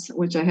 Robbins,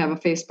 which I have a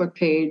Facebook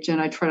page,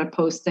 and I try to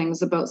post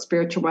things about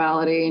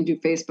spirituality and do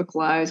Facebook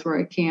Lives where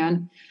I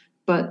can.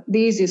 But the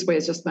easiest way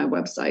is just my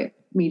website,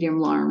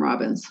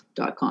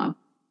 mediumlaurenrobbins.com.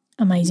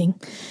 Amazing.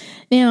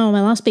 Now,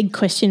 my last big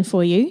question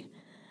for you.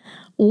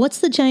 What's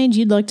the change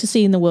you'd like to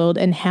see in the world,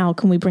 and how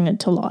can we bring it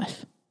to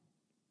life?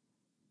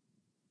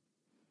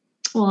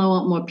 Well, I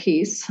want more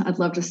peace. I'd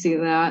love to see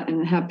that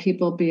and have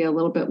people be a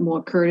little bit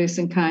more courteous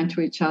and kind to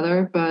each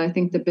other. But I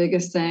think the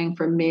biggest thing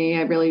for me,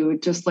 I really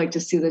would just like to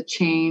see the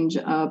change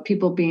of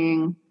people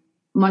being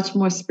much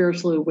more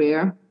spiritually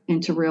aware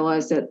and to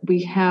realize that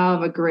we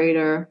have a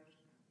greater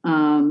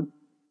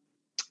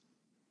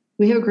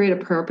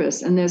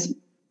purpose. And there's,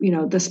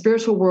 the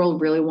spiritual world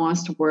really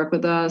wants to work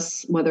with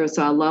us, whether it's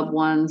our loved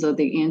ones or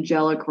the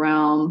angelic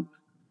realm,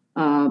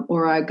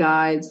 or our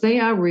guides. They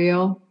are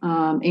real.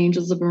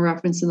 Angels have been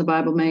referenced in the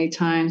Bible many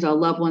times. Our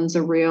loved ones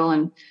are real,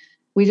 and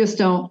we just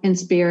don't, in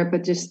spirit,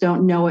 but just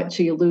don't know it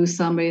till you lose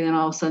somebody. And then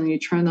all of a sudden you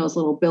turn those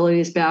little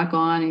abilities back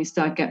on and you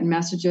start getting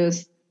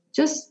messages.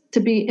 Just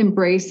to be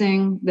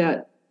embracing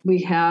that we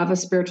have a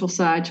spiritual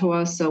side to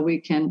us, so we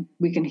can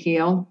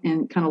heal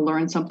and kind of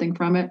learn something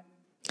from it.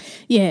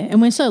 Yeah,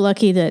 and we're so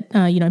lucky that,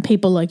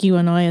 people like you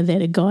and I are there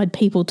to guide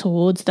people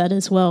towards that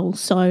as well.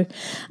 So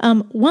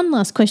one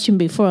last question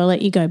before I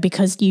let you go,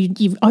 because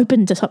you've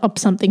opened up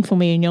something for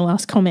me in your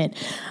last comment.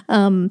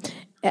 And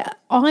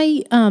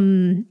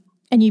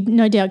you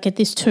no doubt get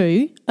this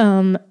too,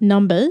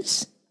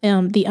 numbers,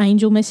 the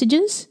angel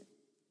messages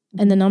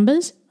and the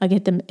numbers, I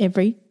get them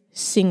every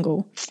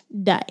single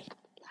day.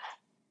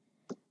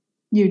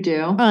 You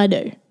do? I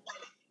do.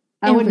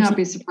 I would not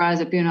be surprised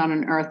if you're not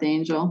an earth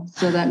angel.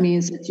 So that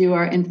means that you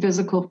are in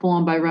physical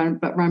form run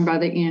by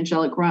the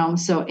angelic realm.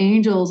 So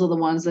angels are the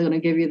ones that are going to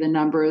give you the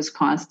numbers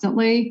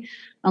constantly,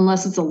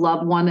 unless it's a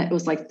loved one that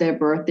was like their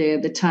birthday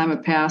at the time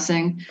of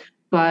passing.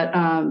 But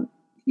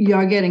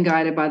you're getting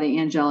guided by the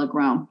angelic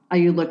realm. Are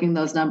you looking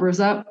those numbers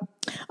up?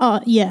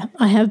 Oh, yeah,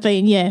 I have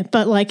been, yeah.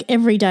 But like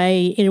every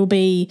day it'll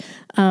be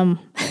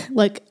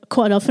like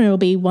quite often it'll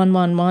be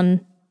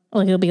 111,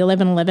 like it'll be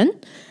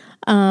 1111.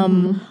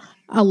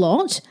 A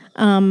lot.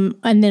 And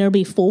then it'll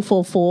be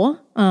 444.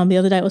 The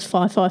other day it was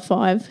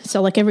 555.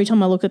 So like every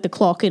time I look at the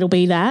clock, it'll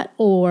be that,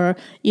 or,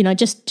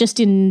 just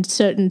in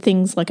certain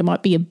things, like it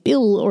might be a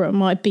bill or it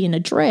might be an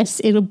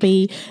address. It'll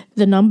be,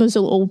 the numbers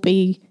will all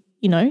be,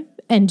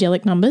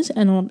 angelic numbers.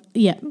 And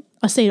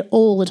I see it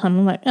all the time.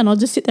 I'm like, and I'll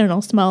just sit there and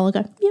I'll smile and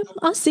go, yep,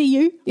 I see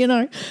you,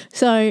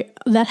 So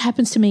that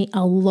happens to me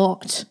a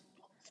lot.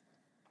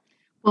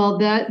 Well,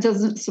 that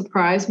doesn't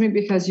surprise me,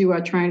 because you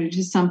are trying to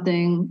do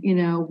something,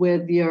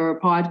 with your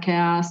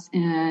podcast.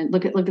 And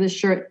look at this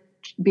shirt,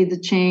 be the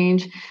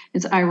change.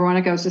 It's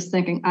ironic. I was just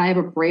thinking, I have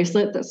a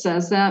bracelet that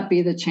says that,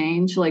 be the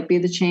change, like be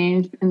the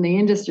change in the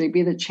industry,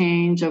 be the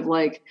change of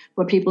like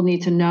what people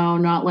need to know,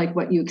 not like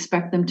what you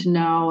expect them to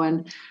know.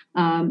 And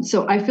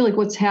So I feel like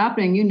what's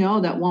happening,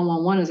 that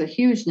 111 is a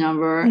huge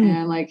number,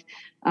 and like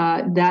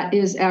that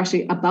is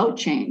actually about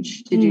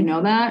change. Did you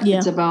know that? Yeah.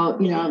 It's about,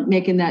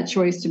 making that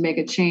choice to make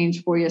a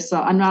change for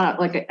yourself. I'm not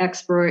like an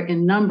expert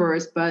in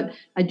numbers, but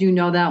I do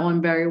know that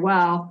one very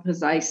well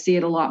because I see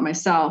it a lot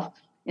myself.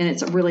 And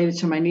it's related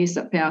to my niece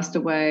that passed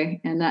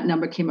away. And that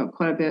number came up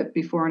quite a bit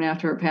before and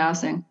after her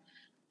passing.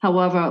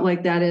 However,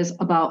 like that is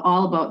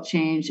all about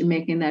change and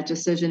making that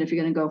decision if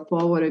you're going to go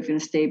forward or if you're going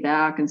to stay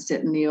back and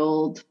sit in the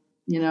old,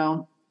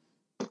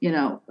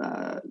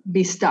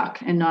 be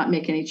stuck and not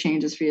make any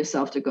changes for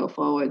yourself to go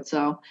forward.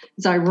 So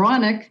it's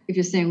ironic if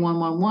you're saying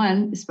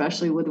 111,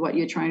 especially with what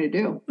you're trying to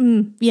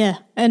do. Yeah.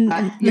 And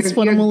that's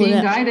what I'm all being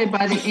about. Guided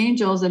by the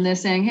angels, and they're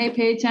saying, hey,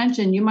 pay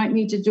attention. You might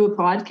need to do a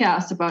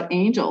podcast about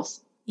angels.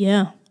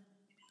 Yeah.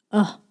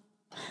 Oh,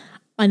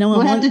 I know.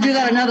 We'll have to do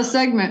that another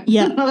segment.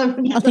 Yeah.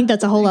 I think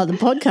that's a whole other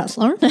podcast,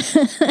 Lauren.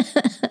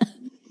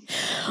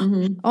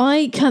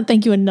 I can't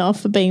thank you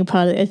enough for being a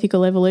part of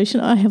Ethical Evolution.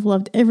 I have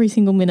loved every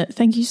single minute.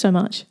 Thank you so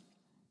much.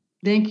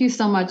 Thank you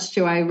so much,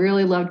 too. I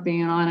really loved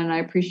being on, and I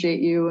appreciate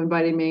you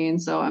inviting me,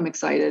 and so I'm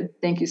excited.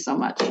 Thank you so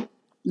much.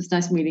 It's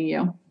nice meeting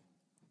you.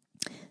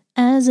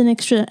 As an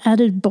extra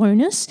added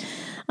bonus,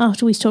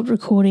 after we stopped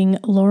recording,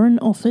 Lauren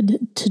offered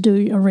to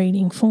do a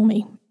reading for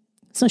me.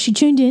 So she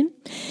tuned in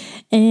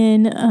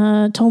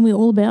and told me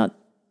all about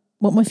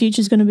what my future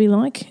is going to be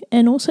like,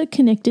 and also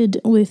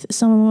connected with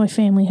some of my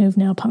family who've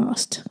now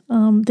passed.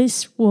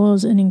 This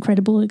was an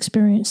incredible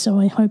experience, so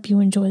I hope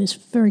you enjoy this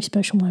very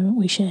special moment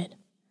we shared.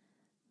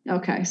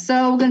 Okay,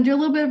 so we're going to do a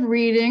little bit of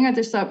reading. I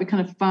just thought it'd be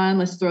kind of fun.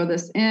 Let's throw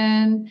this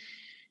in.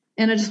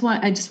 And I just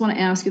want to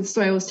ask you the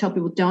story. I always tell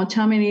people, don't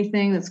tell me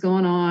anything that's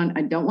going on.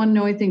 I don't want to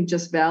know anything.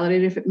 Just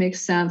validate it if it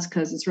makes sense,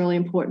 because it's really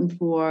important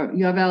for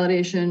your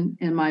validation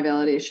and my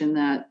validation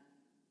that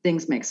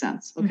things make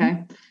sense. Okay.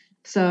 Mm-hmm.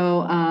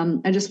 So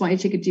I just want you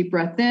to take a deep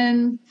breath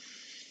in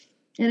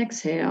and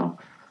exhale.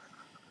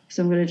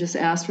 So I'm going to just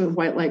ask for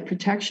white light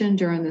protection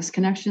during this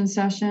connection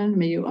session.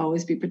 May you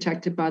always be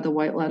protected by the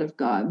white light of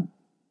God.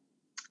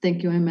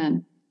 Thank you.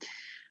 Amen.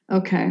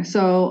 Okay.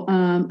 So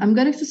I'm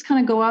going to just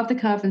kind of go off the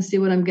cuff and see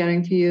what I'm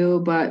getting to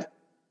you. But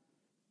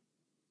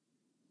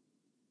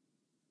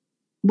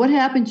what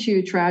happened to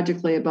you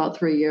tragically about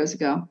 3 years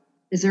ago?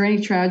 Is there any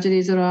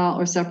tragedies at all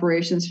or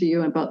separations for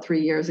you about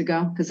 3 years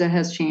ago? Because that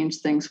has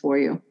changed things for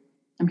you.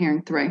 I'm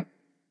hearing 3.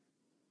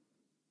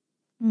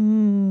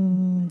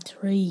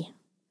 3.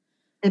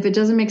 If it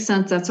doesn't make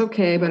sense, that's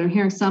okay, but I'm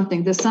hearing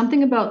something. There's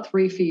something about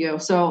 3 for you.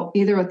 So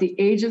either at the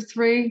age of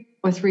 3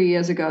 or 3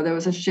 years ago, there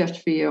was a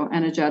shift for you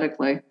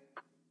energetically.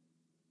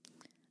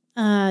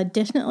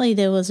 Definitely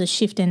there was a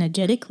shift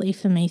energetically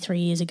for me 3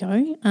 years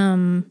ago.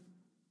 And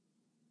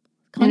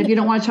if you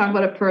don't want to talk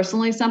about it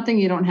personally, something,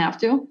 you don't have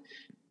to.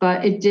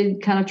 But it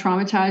did kind of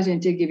traumatize you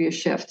and did give you a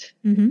shift.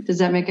 Mm-hmm. Does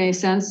that make any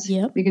sense?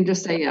 Yep. You can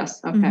just say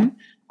yes. Okay. Mm-hmm.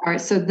 All right.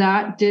 So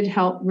that did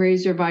help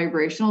raise your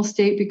vibrational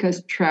state,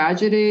 because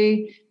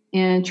tragedy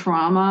and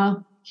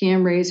trauma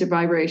can raise your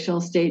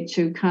vibrational state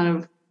to kind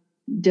of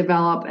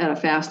develop at a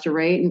faster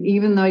rate. And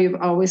even though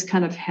you've always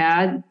kind of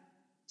had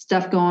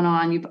stuff going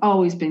on, you've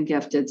always been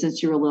gifted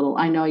since you were little.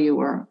 I know you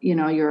were.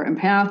 You're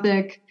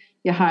empathic.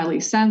 You're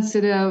highly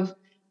sensitive.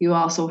 You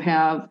also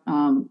have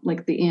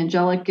like the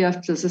angelic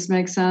gift. Does this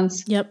make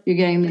sense? Yep. You're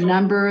getting the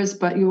numbers,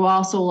 but you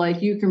also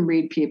you can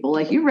read people.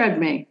 Like you read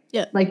me.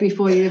 Yeah. Like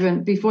before you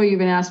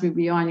even asked me to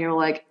be on, you're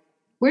like,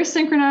 we're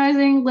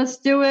synchronizing. Let's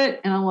do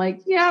it. And I'm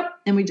like, yep.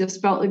 And we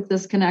just felt like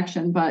this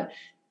connection. But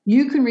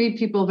you can read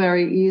people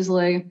very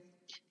easily,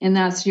 and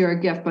that's your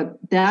gift. But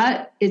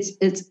that it's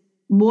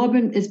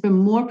been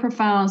more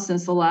profound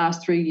since the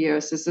last 3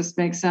 years. Does this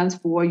make sense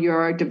for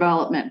your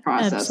development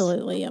process?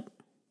 Absolutely. Yep.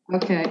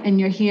 Okay. And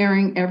you're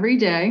hearing every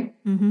day,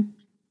 mm-hmm.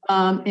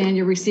 And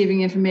you're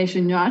receiving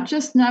information, not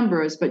just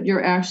numbers, but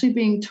you're actually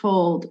being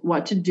told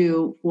what to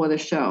do for the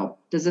show.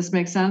 Does this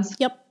make sense?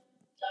 Yep.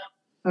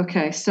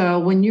 Okay. So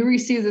when you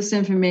receive this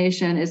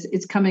information,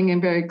 it's coming in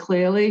very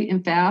clearly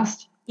and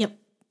fast? Yep.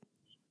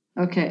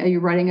 Okay. Are you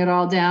writing it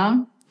all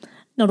down?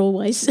 Not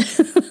always.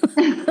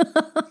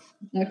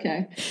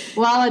 Okay.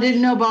 Well, I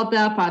didn't know about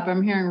that part, but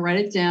I'm hearing write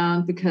it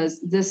down,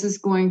 because this is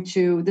going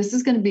to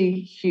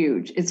be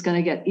huge. It's going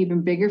to get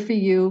even bigger for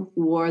you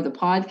for the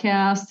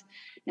podcast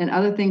and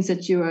other things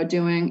that you are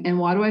doing. And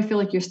why do I feel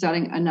like you're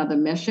starting another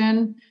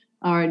mission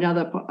or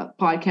another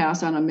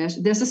podcast on a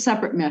mission? There's a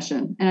separate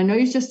mission. And I know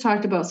you just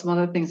talked about some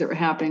other things that were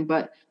happening,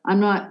 but I'm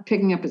not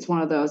picking up it's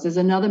one of those. There's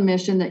another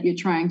mission that you're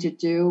trying to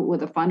do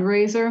with a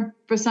fundraiser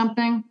for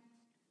something.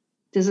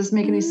 Does this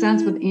make any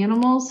sense with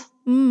animals?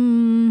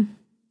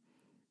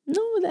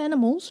 Not with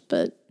animals,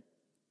 but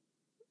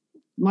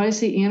why do you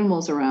see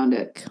animals around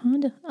it?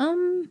 Kind of.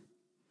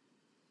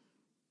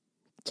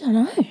 Don't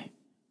know.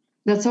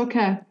 That's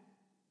okay.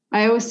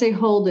 I always say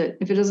hold it.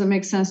 If it doesn't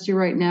make sense to you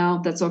right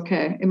now, that's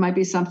okay. It might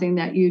be something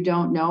that you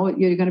don't know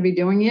you're going to be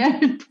doing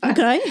yet.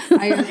 Okay.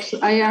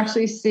 I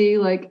actually see,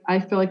 I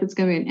feel like it's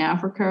going to be in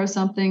Africa or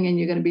something, and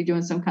you're going to be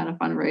doing some kind of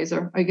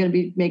fundraiser. Are you going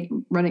to be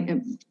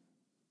running?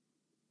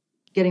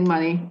 getting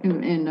money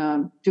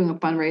and doing a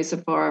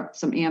fundraiser for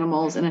some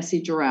animals, and I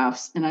see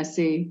giraffes and I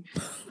see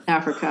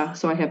Africa.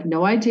 So I have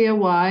no idea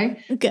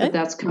why, but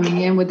that's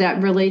coming in. Would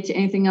that relate to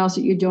anything else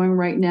that you're doing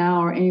right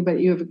now, or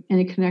anybody, you have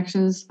any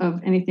connections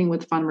of anything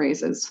with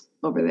fundraisers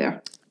over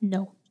there?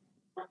 No.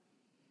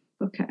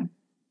 Okay.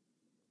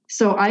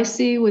 So I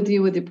see with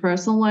you, with your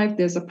personal life,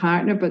 there's a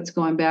partner, but it's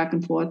going back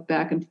and forth,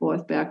 back and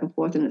forth, back and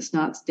forth, and it's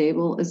not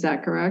stable. Is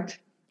that correct?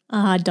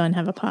 I don't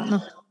have a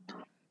partner.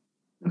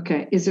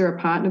 Okay. Is there a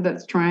partner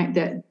that's trying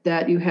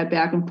that you had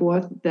back and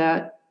forth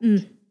that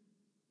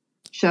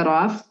shut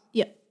off?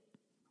 Yep.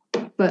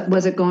 But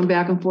was it going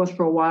back and forth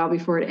for a while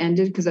before it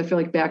ended? Because I feel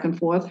like back and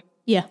forth.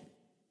 Yeah.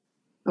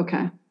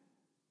 Okay.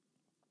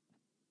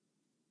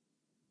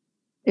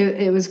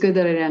 It was good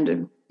that it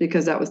ended,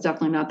 because that was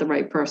definitely not the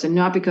right person.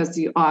 Not because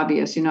the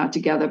obvious, you're not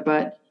together,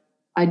 but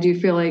I do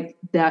feel like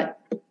that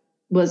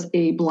was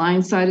a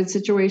blindsided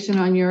situation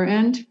on your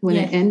end when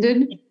it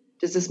ended.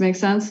 Does this make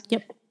sense?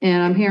 Yep.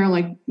 And I'm hearing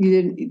like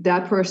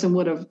that person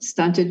would have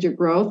stunted your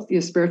growth,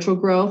 your spiritual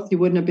growth. You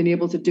wouldn't have been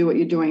able to do what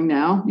you're doing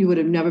now. You would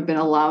have never been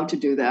allowed to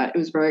do that. It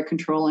was very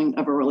controlling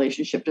of a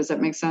relationship. Does that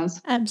make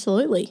sense?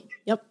 Absolutely.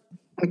 Yep.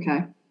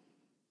 Okay.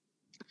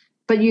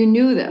 But you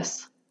knew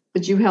this,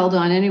 but you held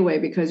on anyway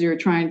because you were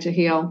trying to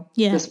heal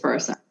this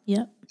person.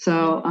 Yeah.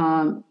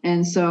 So,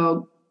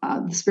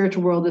 the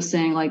spiritual world is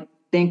saying, like,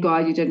 thank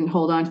God you didn't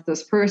hold on to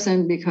this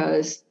person,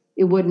 because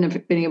it wouldn't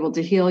have been able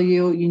to heal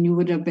you. You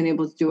wouldn't have been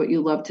able to do what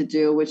you love to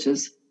do, which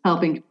is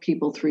helping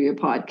people through your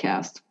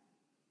podcast.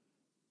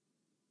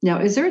 Now,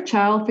 is there a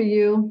child for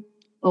you,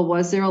 or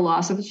was there a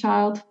loss of a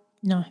child?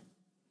 No.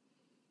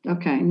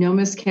 Okay. No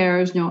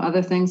miscarriage, no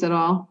other things at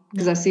all?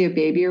 Because I see a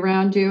baby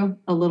around you,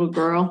 a little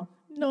girl.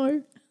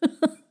 No.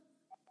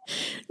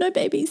 No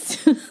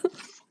babies.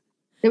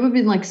 It would have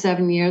been like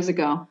 7 years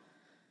ago.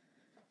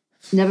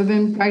 Never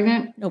been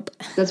pregnant? Nope.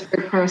 That's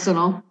very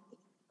personal.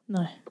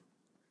 No.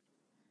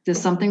 There's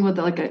something with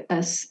like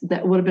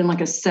that would have been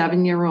like a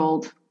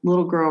 7-year-old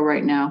little girl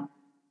right now,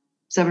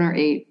 7 or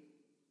 8.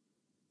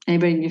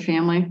 Anybody in your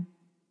family?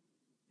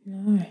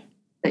 No.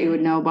 That you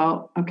would know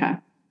about? Okay.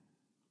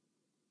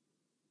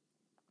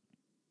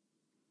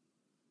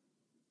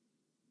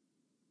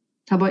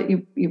 How about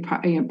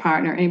your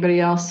partner?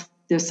 Anybody else?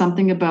 There's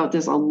something about,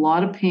 there's a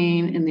lot of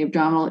pain in the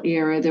abdominal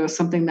area. There was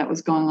something that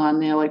was going on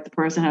there, like the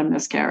person had a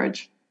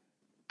miscarriage,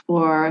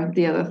 or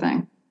the other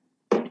thing.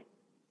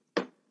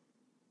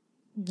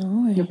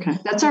 No. Okay.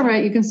 That's all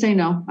right. You can say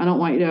no. I don't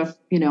want you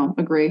to,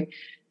 agree.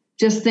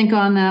 Just think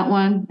on that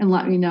one and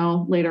let me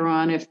know later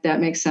on if that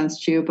makes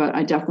sense to you. But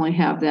I definitely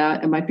have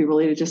that. It might be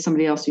related to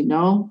somebody else you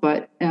know,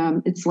 but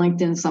it's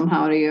linked in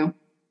somehow to you.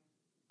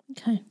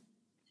 Okay.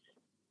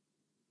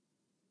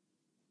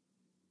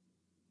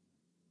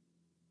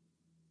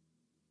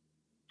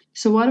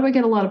 So why do I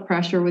get a lot of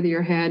pressure with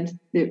your head?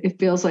 It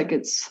feels like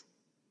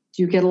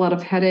do you get a lot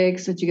of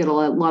headaches? Do you get a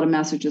lot of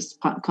messages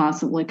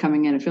constantly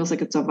coming in? It feels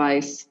like it's a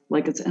vice,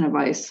 like it's in a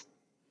vice.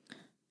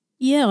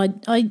 Yeah,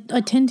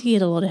 I tend to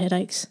get a lot of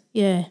headaches.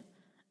 Yeah.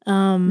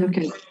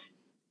 Okay.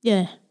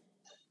 Yeah.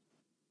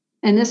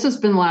 And this has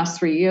been the last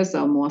 3 years,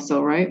 though, more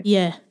so, right?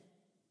 Yeah.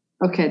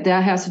 Okay,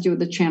 that has to do with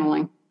the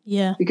channeling.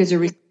 Yeah. Because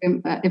you're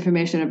receiving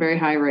information at a very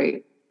high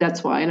rate.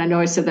 That's why. And I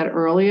know I said that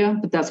earlier,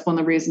 but that's one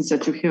of the reasons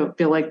that you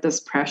feel like this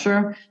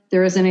pressure.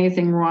 There isn't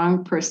anything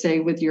wrong per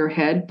se with your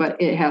head,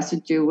 but it has to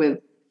do with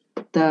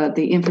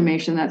the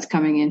information that's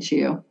coming into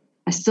you.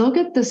 I still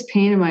get this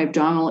pain in my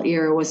abdominal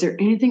area. Was there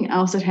anything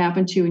else that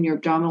happened to you in your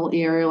abdominal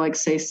area, like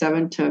say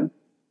 7 to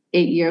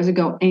 8 years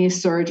ago? Any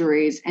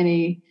surgeries,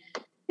 anything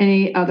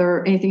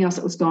else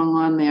that was going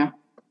on there?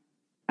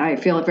 I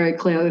feel it very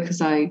clearly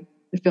because I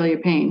feel your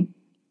pain.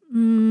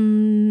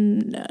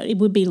 It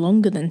would be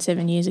longer than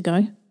 7 years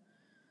ago.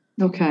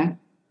 Okay.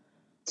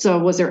 So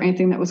was there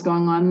anything that was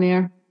going on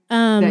there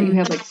that you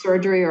had like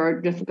surgery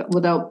or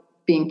without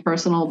being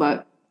personal,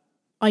 but?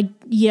 I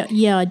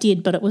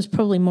did, but it was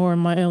probably more in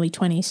my early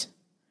 20s.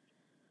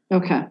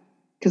 Okay.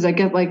 Because I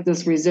get like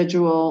this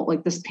residual,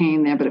 like this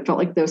pain there, but it felt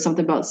like there was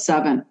something about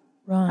 7.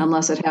 Right.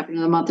 Unless it happened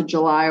in the month of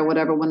July or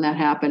whatever when that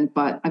happened,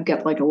 but I've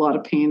got like a lot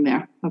of pain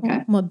there. Okay.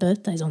 Well, my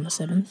birthday's on the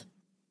 7th.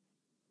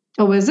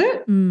 Oh, is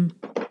it? Mm.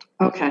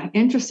 Okay,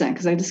 interesting,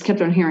 because I just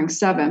kept on hearing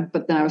 7,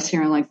 but then I was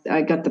hearing like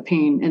I got the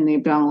pain in the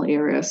abdominal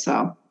area.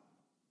 So,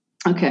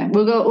 okay,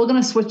 we're going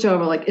to switch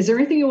over. Like, is there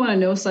anything you want to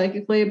know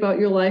psychically about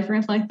your life or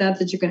anything like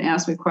that you can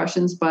ask me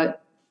questions?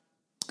 But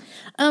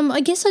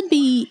I guess I'd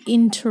be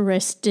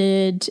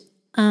interested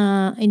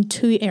in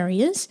 2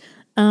 areas.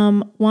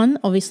 One,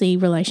 obviously,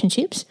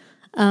 relationships,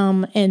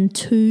 and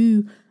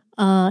 2,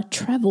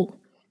 travel.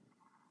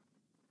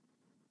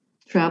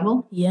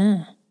 Travel?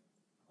 Yeah,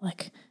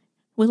 like.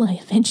 Will I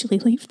eventually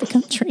leave the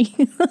country?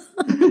 I'm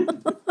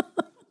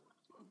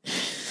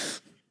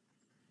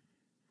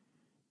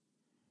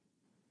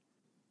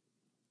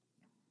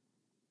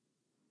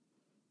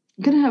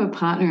going to have a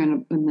partner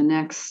in the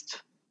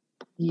next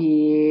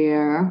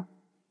year.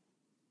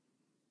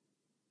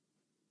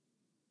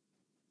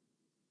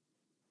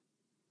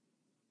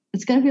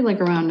 It's going to be like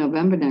around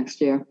November next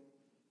year.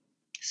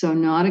 So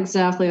not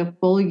exactly a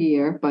full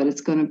year, but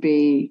it's going to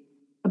be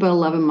about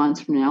 11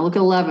 months from now. Look,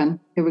 11.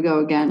 Here we go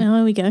again. Oh,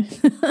 here we go.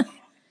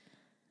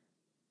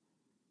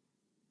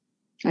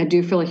 I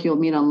do feel like you'll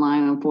meet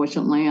online,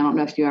 unfortunately. I don't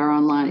know if you are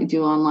online, you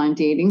do online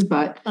dating,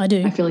 but I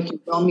do. I feel like you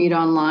will meet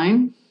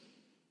online.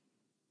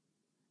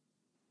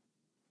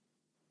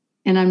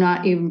 And I'm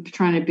not even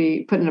trying to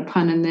be putting a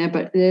pun in there,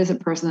 but it is a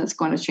person that's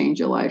going to change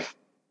your life.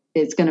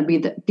 It's going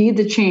to be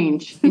the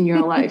change in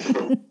your life.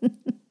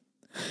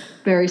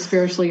 Very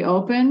spiritually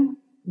open,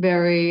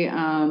 very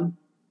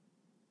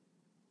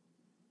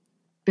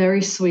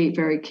sweet,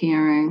 very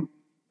caring,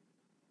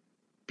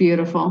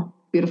 beautiful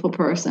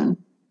person,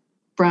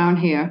 brown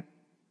hair,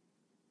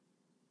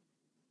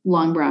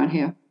 long brown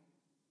hair,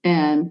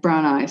 and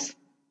brown eyes.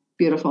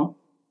 Beautiful.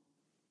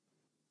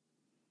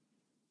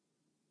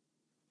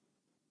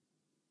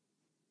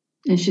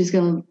 And she's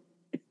going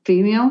to,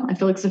 female? I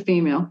feel like it's a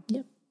female.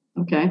 Yep.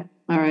 Okay.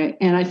 All right.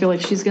 And I feel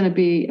like she's going to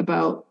be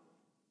about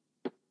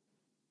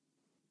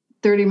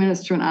 30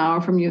 minutes to an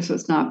hour from you, so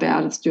it's not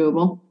bad. It's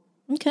doable.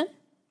 Okay.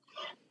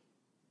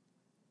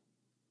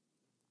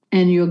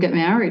 And you'll get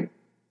married.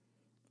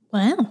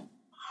 Wow.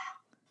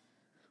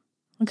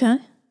 Okay.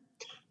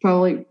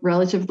 Probably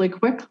relatively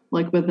quick,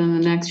 like within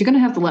the next, you're going to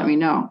have to let me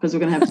know because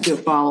we're going to have to do a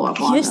follow-up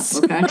on Yes.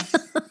 this, okay?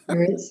 All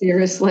right,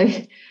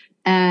 seriously.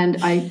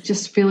 And I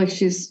just feel like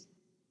she's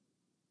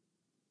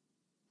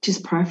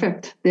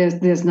perfect.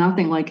 There's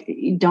nothing like,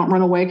 you don't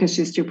run away because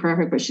she's too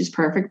perfect, but she's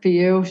perfect for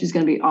you. She's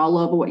going to be all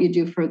over what you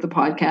do for the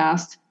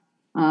podcast.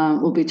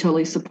 Will be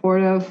totally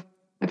supportive.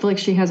 I feel like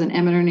she has an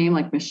M in her name,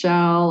 like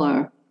Michelle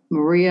or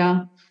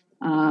Maria.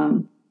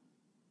 And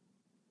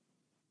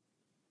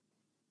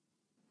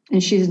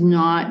she's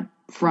not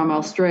from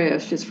Australia.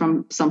 She's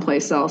from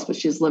someplace else, but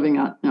she's living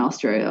out in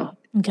Australia.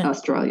 Okay.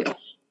 Australia.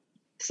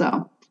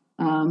 So,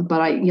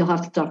 but you'll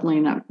have to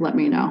definitely let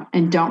me know,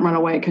 and don't run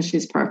away because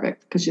she's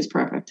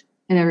perfect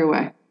in every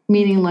way.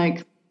 Meaning,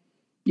 like,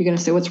 you're going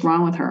to say, what's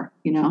wrong with her?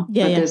 You know,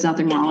 Yeah, but yeah. There's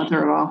nothing wrong with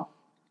her at all.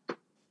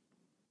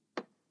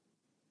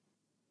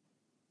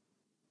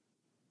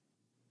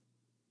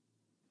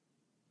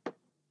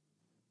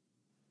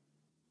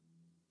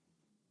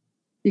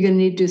 You're going to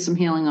need to do some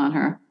healing on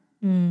her.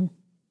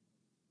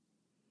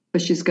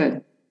 But she's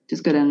good.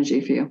 She's good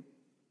energy for you.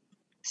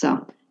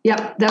 So,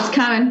 yep, that's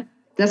coming.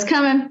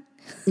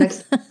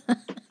 Next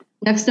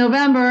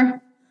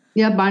November.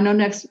 Yeah, by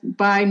next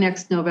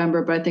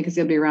November, but I think it's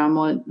going to be around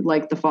more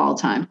like the fall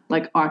time,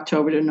 like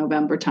October to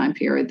November time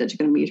period that you're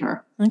going to meet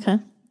her. Okay.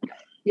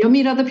 You'll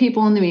meet other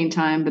people in the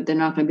meantime, but they're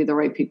not going to be the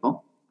right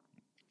people.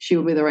 She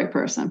will be the right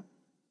person.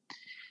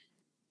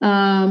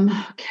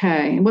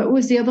 Okay. What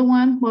was the other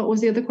one? What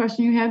was the other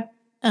question you had?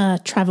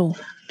 Travel.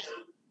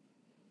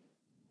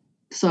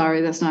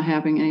 Sorry, that's not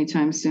happening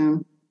anytime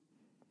soon.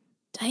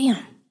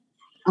 Damn.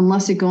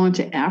 Unless you're going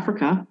to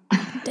Africa.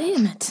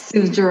 Damn it. See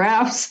the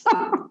giraffes.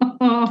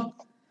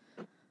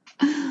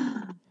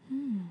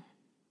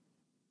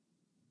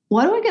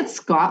 Why do I get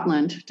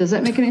Scotland? Does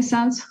that make any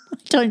sense? I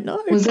don't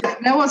know.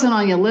 That wasn't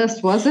on your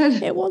list, was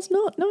it? It was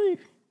not, no.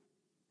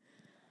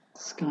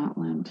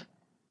 Scotland.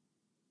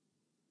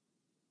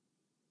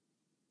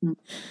 Well,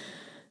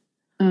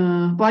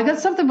 I got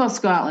something about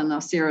Scotland, though,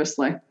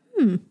 seriously.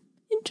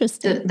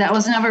 Interesting. That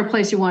was never a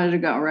place you wanted to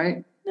go,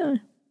 right? No.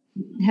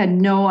 Had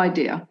no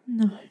idea.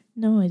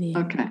 No idea.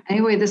 Okay.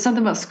 Anyway, there's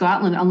something about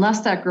Scotland,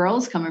 unless that girl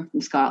is coming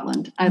from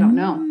Scotland. I don't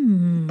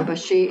know. But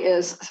she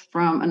is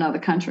from another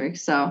country.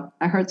 So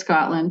I heard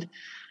Scotland.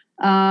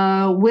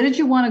 Where did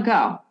you want to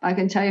go? I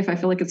can tell you if I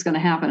feel like it's going to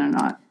happen or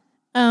not.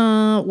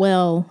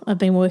 Well, I've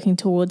been working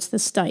towards the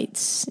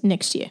States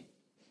next year.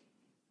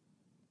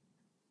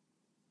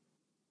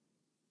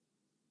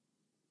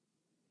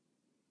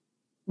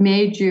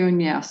 May, June,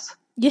 yes.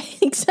 Yeah,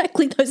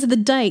 exactly. Those are the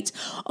dates.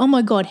 Oh,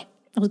 my God.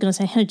 I was going to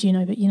say, how did you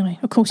know? But,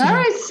 of course you know. All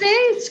right,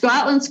 see?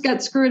 Scotland's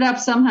got screwed up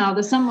somehow.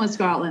 There's something with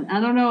Scotland. I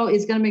don't know.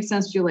 It's going to make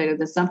sense to you later.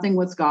 There's something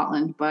with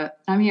Scotland, but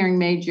I'm hearing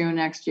May, June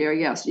next year,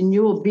 yes. And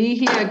you will be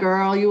here,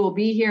 girl. You will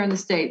be here in the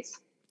States.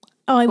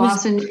 Oh,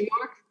 Boston, New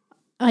York?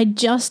 I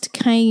just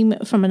came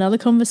from another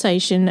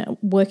conversation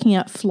working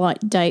out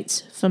flight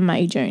dates for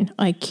May, June.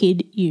 I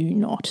kid you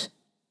not.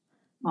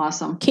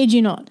 Awesome. Kid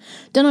you not.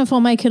 Don't know if I'll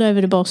make it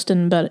over to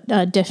Boston, but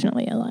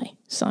definitely LA.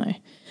 So,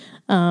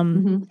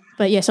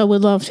 but yes, I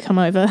would love to come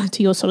over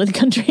to your side of the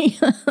country.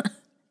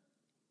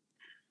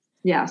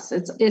 Yes,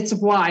 it's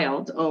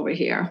wild over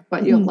here,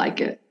 but you'll like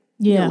it.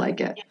 Yeah. You'll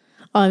like it.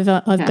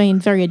 I've been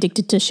very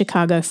addicted to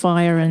Chicago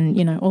Fire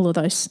and all of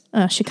those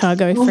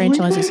Chicago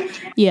franchises. Really?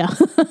 Yeah,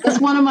 That's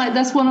one of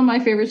my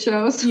favorite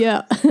shows.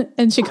 yeah,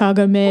 and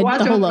Chicago Med. Watch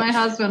the it whole with lot. my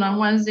husband on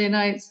Wednesday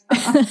nights.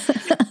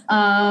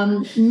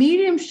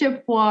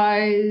 Mediumship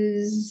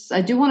wise,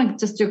 I do want to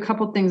just do a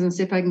couple things and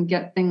see if I can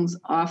get things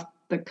off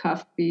the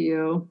cuff for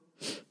you.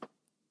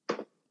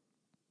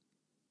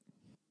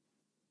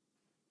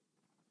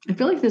 I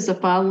feel like there's a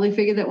fatherly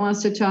figure that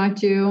wants to talk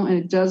to you, and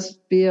it does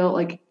feel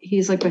like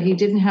but he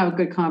didn't have a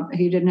good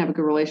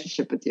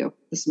relationship with you,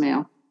 this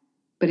male.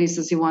 But he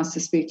says he wants to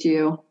speak to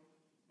you,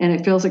 and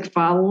it feels like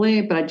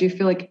fatherly. But I do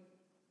feel like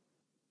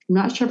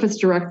not sure if it's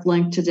direct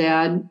link to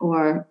dad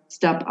or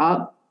step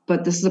up,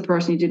 but this is a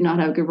person you did not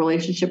have a good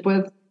relationship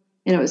with.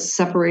 And it was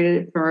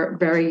separated for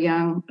very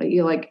young.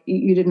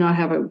 You did not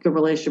have a good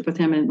relationship with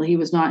him, and he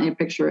was not in your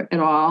picture at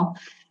all.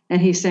 And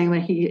he's saying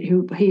that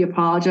he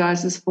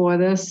apologizes for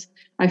this.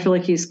 I feel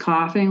like he's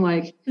coughing,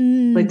 like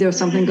there was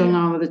something going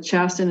on with the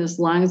chest and his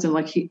lungs, and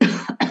like he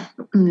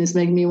is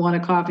making me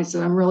want to cough. He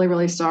said, "I'm really,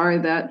 really sorry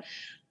that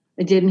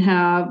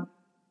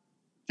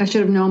I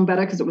should have known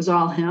better because it was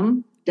all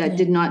him that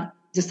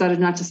decided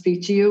not to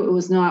speak to you. It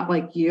was not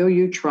like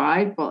you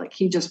tried, but like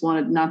he just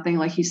wanted nothing.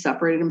 Like he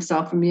separated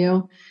himself from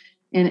you.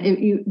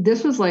 And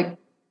this was like,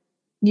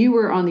 you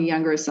were on the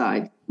younger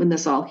side when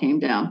this all came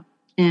down.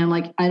 And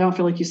like, I don't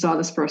feel like you saw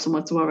this person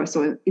whatsoever.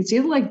 So it's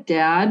either like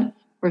dad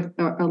or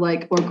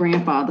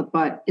grandfather,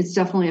 but it's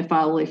definitely a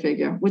fatherly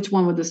figure. Which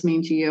one would this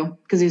mean to you?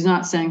 Because he's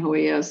not saying who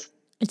he is.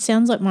 It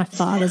sounds like my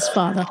father's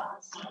father.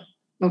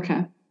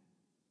 Okay.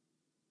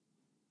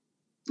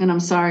 And I'm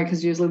sorry,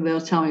 because usually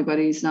they'll tell me, but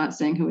he's not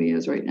saying who he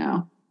is right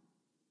now.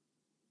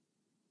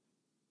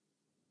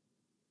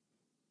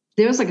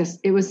 There was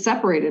it was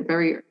separated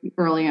very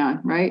early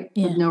on, right?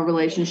 Yeah. With no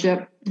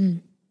relationship.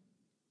 And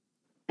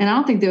I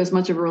don't think there was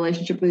much of a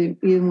relationship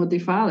even with the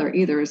father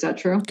either. Is that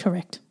true?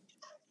 Correct.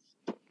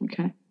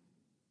 Okay.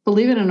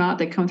 Believe it or not,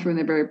 they come through and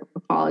they're very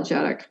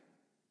apologetic.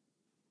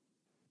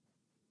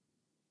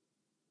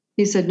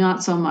 He said,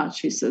 not so much,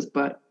 he says,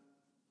 but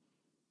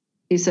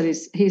he said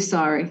he's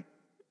sorry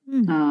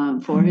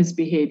for his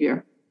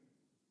behavior.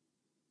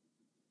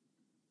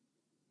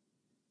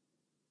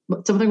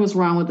 But something was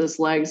wrong with his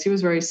legs. He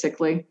was very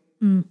sickly.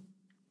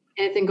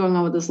 Anything going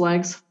on with his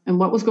legs? And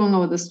what was going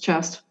on with his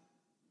chest?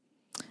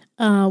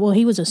 Well,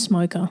 he was a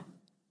smoker.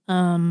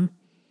 So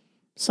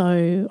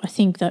I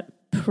think that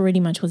pretty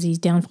much was his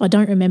downfall. I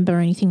don't remember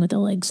anything with the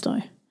legs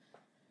though.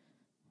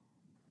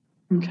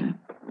 Okay.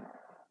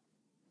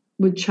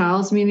 Would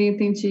Charles mean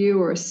anything to you,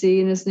 or a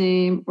C in his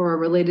name, or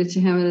related to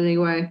him in any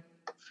way?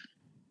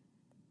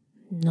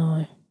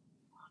 No.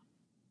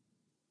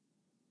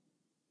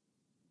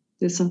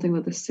 There's something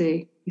with a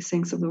C. He's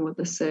saying something with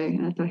a C,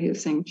 and I thought he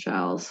was saying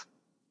Charles.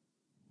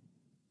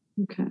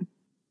 Okay.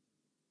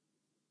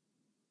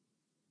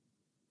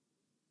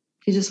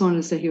 He just wanted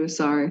to say he was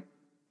sorry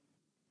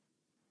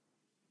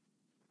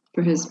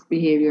for his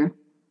behavior,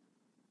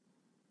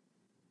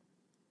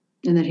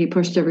 and that he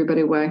pushed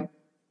everybody away.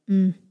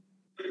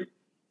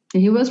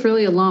 And he was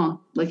really alone.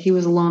 Like he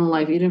was alone in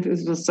life. Even if it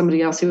was with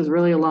somebody else, he was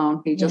really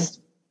alone. He just,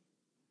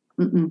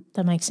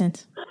 That makes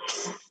sense.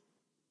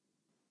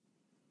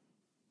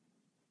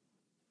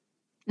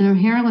 And I'm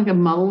hearing like a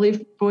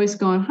motherly voice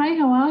going, "Hi,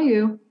 how are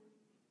you?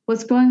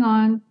 What's going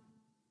on?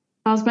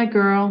 How's my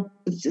girl?"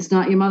 It's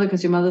not your mother,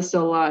 because your mother's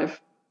still alive.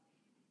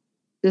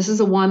 This is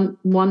the one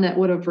that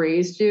would have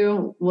raised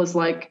you, was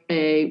like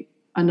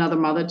another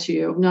mother to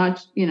you.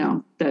 Not,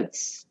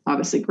 that's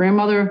obviously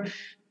grandmother,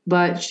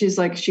 but she's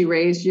like, she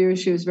raised you.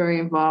 She was very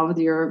involved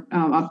with your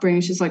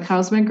upbringing. She's like,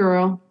 "How's my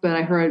girl?" But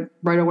I heard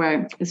right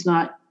away, it's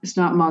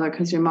not mother,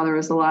 because your mother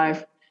is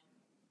alive.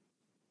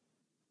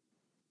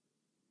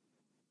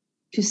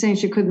 She's saying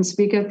she couldn't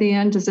speak at the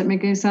end. Does that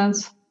make any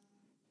sense?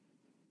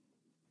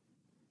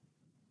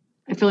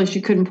 I feel like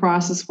she couldn't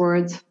process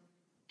words.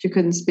 She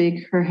couldn't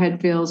speak. Her head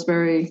feels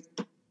very,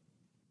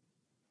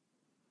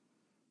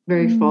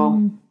 very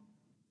full.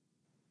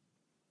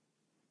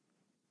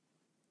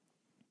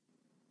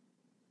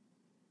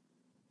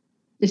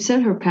 It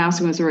said her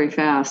passing was very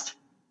fast.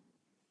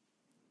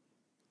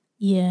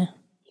 Yeah.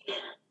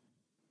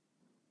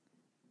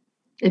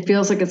 It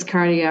feels like it's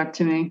cardiac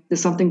to me.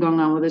 There's something going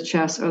on with the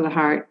chest or the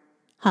heart.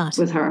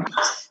 With her.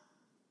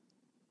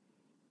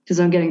 Because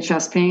I'm getting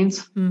chest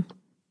pains.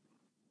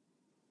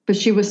 But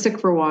she was sick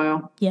for a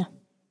while. Yeah.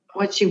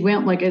 What she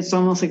went, like, it's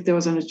almost like there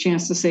wasn't a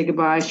chance to say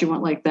goodbye. She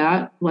went like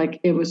that. Like,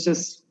 it was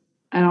just,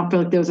 I don't feel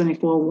like there was any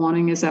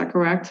forewarning. Is that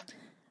correct?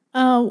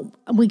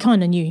 We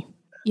kind of knew.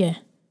 Yeah.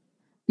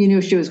 You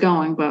knew she was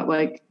going, but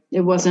like,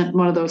 it wasn't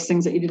one of those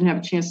things that you didn't have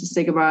a chance to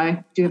say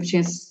goodbye. Do you have a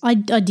chance? I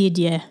did,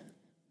 yeah.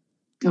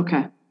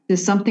 Okay.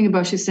 There's something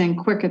about she's saying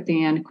quick at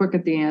the end.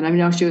 I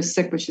know she was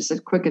sick, but she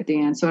said quick at the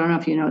end. So I don't know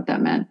if you know what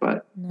that meant,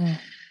 but. No.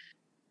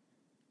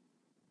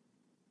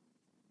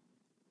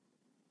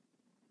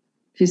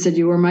 She said,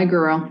 "You were my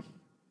girl.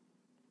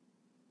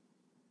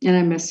 And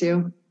I miss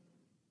you."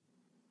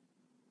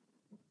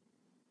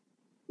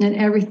 And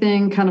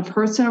everything kind of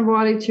hurts in her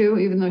body too,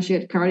 even though she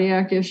had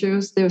cardiac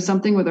issues. There was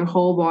something with her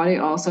whole body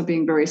also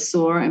being very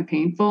sore and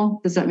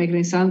painful. Does that make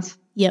any sense?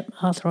 Yep.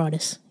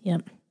 Arthritis.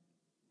 Yep.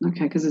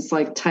 Okay. Because it's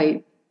like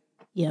tight.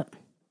 Yep.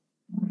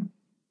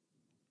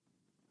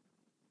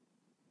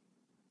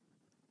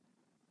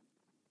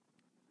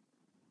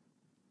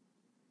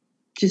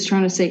 She's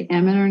trying to say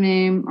M in her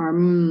name, or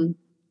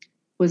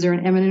was there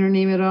an M in her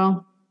name at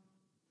all?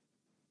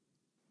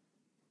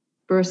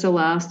 First or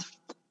last?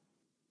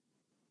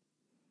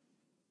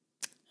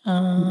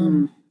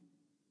 No.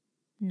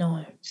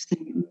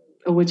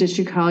 Or did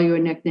she call you a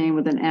nickname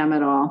with an M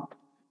at all?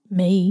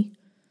 Me?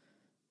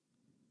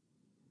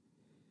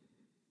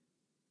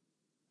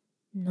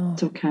 No.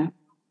 It's okay.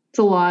 It's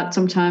a lot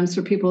sometimes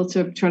for people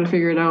to try to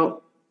figure it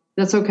out.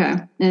 That's okay.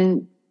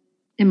 And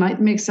it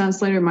might make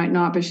sense later, it might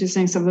not, but she's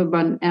saying something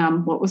about an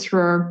M. What was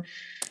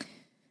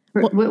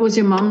what was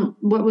your mom?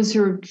 What was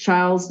her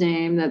child's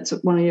name? That's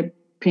one of your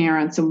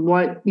parents. And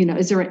what,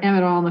 is there an M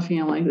at all in the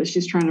family that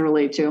she's trying to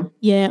relate to?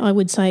 Yeah, I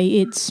would say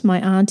it's my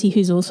auntie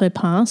who's also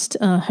passed.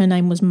 Her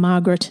name was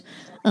Margaret,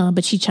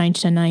 but she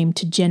changed her name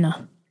to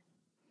Jenna.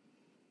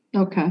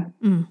 Okay.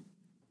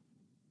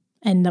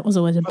 And that was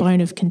always a bone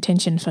of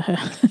contention for her.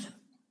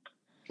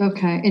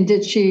 Okay. And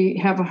did she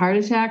have a heart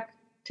attack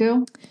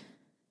too?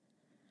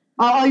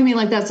 Oh, you mean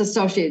like that's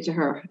associated to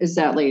her, is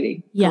that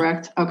lady,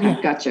 correct? Okay,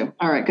 yeah. Got you.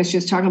 All right, because she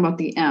was talking about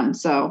the M.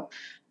 So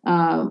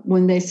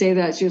when they say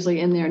that, it's usually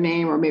in their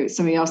name or maybe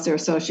somebody else they're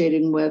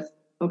associated with.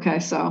 Okay,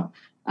 so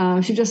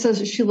she just says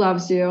that she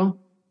loves you.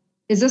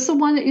 Is this the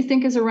one that you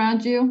think is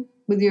around you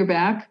with your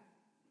back?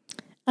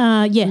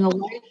 Yeah.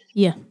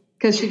 Yeah.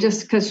 Because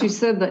she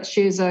said that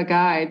she's a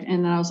guide.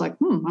 And then I was like,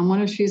 I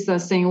wonder if she's the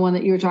same one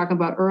that you were talking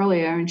about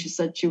earlier. And she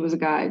said she was a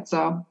guide.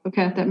 So,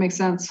 okay, that makes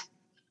sense.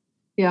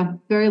 Yeah,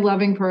 very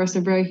loving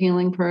person, very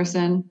healing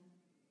person.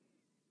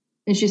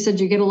 And she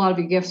said you get a lot of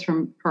your gifts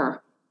from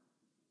her.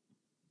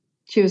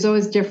 She was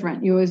always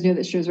different. You always knew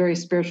that she was very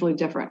spiritually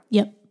different.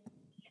 Yep.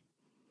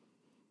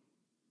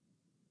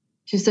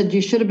 She said,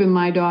 you should have been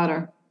my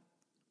daughter.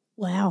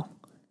 Wow.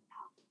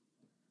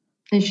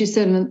 And she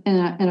said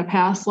in a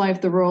past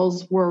life, the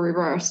roles were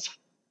reversed.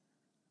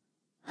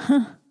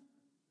 Huh.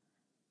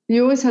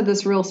 You always had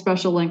this real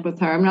special link with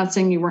her. I'm not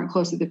saying you weren't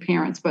close to the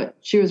parents, but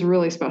she was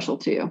really special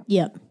to you.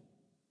 Yep.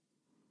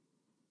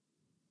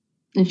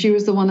 And she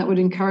was the one that would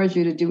encourage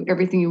you to do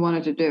everything you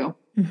wanted to do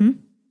and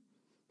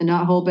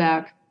not hold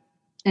back.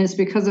 And it's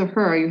because of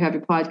her you have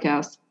your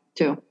podcast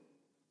too.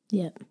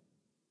 Yep.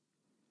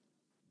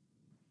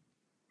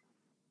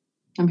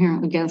 I'm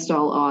hearing against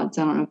all odds.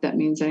 I don't know if that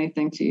means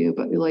anything to you,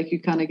 but like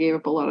you kind of gave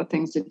up a lot of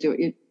things to do what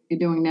you're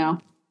doing now.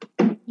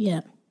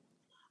 Yeah.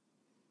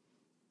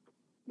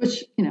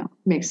 Which,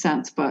 makes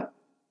sense, but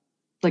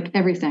like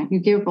everything, you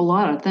gave up a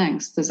lot of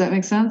things. Does that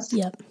make sense?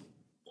 Yep.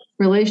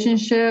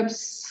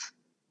 Relationships,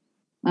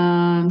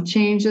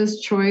 changes,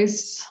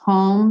 choice,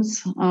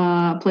 homes,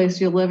 place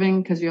you're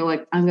living, because you're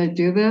like, I'm going to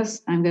do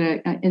this.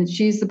 And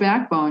she's the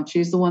backbone.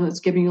 She's the one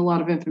that's giving you a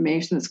lot of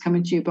information that's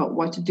coming to you about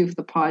what to do for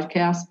the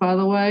podcast, by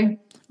the way.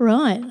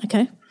 Right.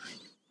 Okay.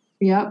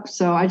 Yep.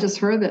 So I just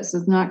heard this.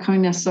 It's not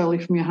coming necessarily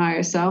from your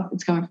higher self.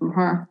 It's coming from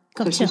her.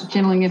 Gotcha. So she's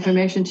channeling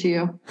information to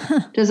you.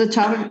 Huh. Does the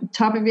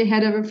top of your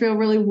head ever feel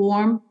really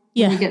warm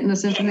when you're getting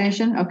this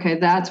information? Okay.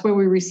 That's where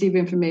we receive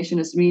information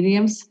as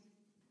mediums.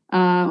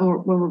 Or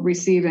when we're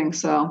receiving.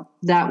 So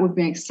that would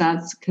make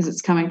sense because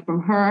it's coming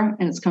from her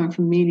and it's coming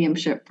from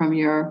mediumship from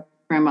your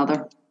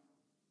grandmother.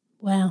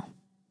 Wow.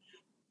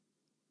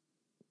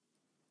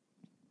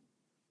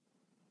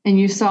 And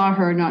you saw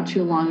her not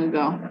too long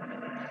ago.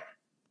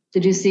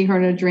 Did you see her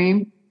in a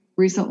dream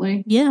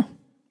recently? Yeah.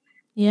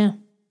 Yeah.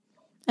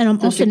 And I'm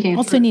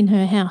often in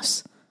her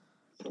house.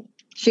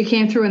 She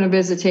came through in a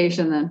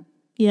visitation then.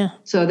 Yeah.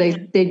 So they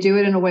do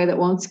it in a way that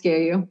won't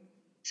scare you.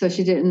 So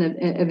she did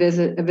a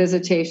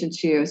visitation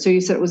to you. So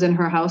you said it was in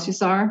her house you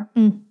saw her?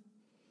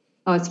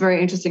 Oh, it's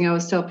very interesting. I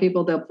always tell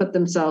people they'll put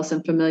themselves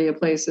in familiar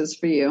places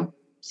for you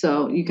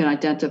so you can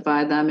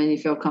identify them and you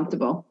feel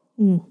comfortable.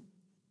 And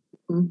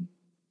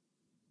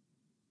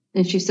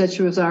she said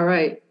she was all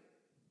right.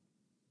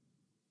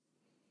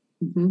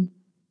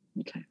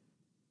 Okay.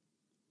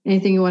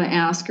 Anything you want to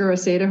ask her or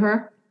say to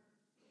her?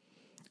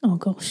 Oh,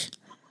 gosh.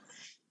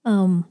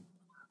 I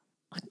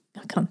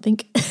can't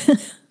think.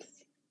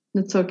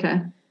 It's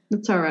okay.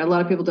 It's all right. A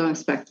lot of people don't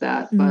expect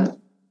that, but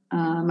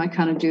I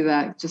kind of do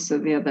that just so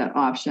they have that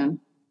option.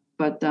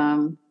 But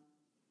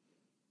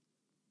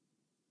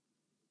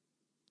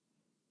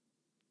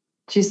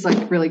she's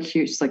like really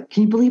cute. She's like,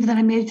 can you believe that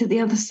I made it to the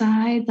other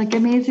side? Like I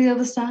made it to the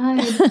other side.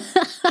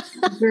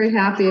 I'm very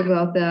happy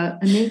about that.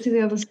 I made it to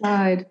the other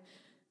side.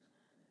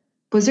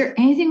 Was there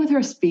anything with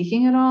her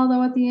speaking at all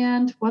though at the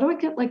end? Why do I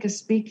get like a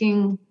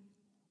speaking?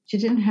 She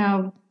didn't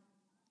have.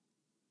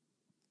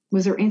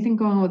 Was there anything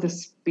going on with the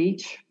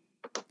speech?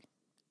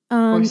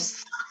 Or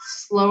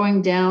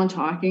slowing down,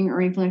 talking,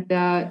 or anything like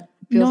that?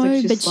 No,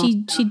 like but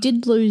she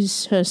did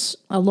lose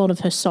a lot of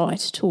her sight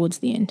towards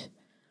the end.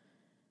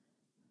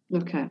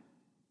 Okay.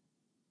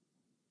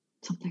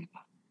 Something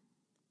about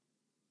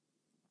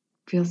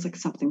feels like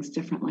something's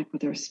different, like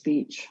with her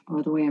speech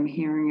or the way I'm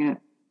hearing it.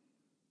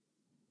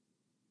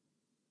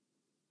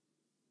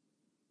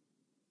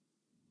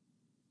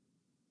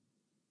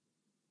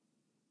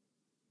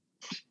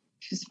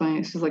 She's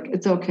fine. She's like,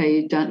 it's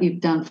okay.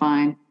 You've done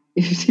fine.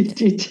 You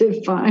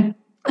did fine.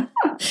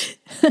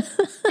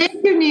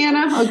 Thank you,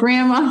 Nana or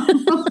Grandma.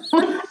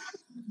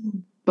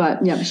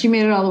 But yeah, she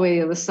made it all the way to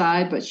the other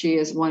side, but she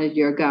is one of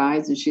your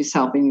guides and she's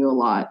helping you a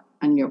lot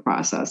on your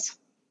process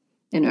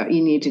and what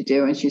you need to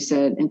do. And she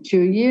said, in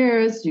 2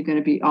 years, you're going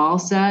to be all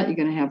set. You're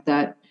going to have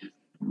that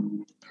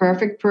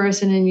perfect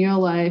person in your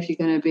life. You're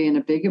going to be in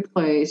a bigger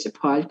place. Your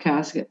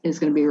podcast is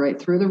going to be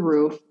right through the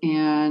roof.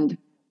 And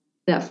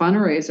that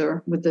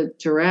fundraiser with the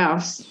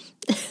giraffes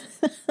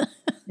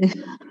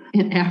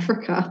in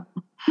Africa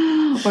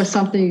or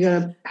something you're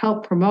going to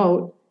help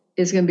promote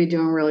is going to be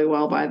doing really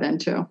well by then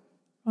too.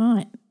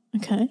 Right.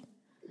 Okay.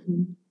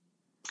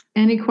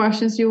 Any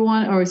questions you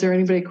want, or is there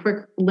anybody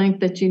quick link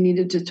that you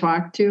needed to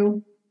talk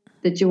to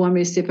that you want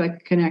me to see if I can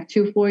connect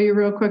to for you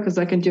real quick? Because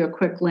I can do a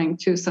quick link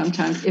too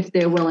sometimes if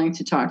they're willing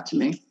to talk to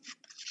me,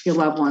 your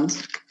loved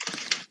ones.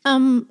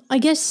 I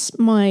guess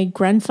my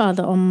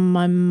grandfather on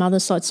my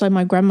mother's side, so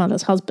my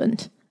grandmother's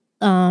husband,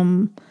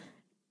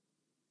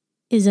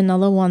 is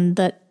another one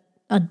that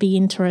I'd be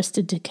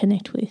interested to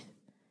connect with.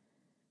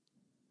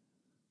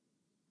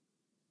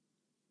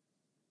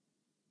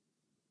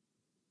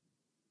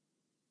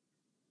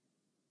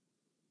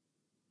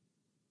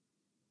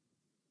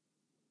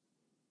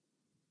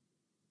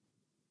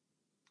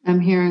 I'm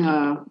hearing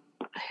a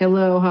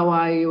hello, how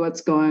are you?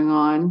 What's going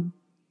on?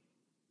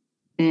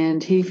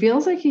 And he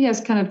feels like he has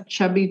kind of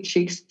chubby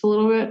cheeks a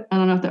little bit. I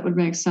don't know if that would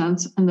make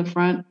sense in the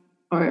front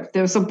or if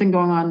there was something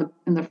going on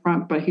in the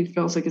front, but he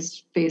feels like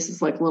his face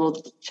is like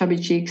little chubby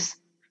cheeks.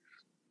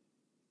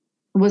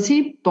 Was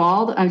he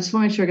bald? I just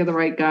want to make sure I get the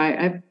right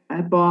guy.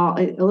 I bald,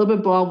 a little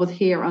bit bald with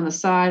hair on the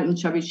side and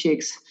chubby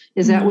cheeks.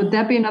 Would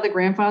that be another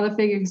grandfather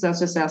figure? Because I was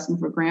just asking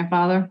for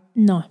grandfather.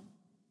 No.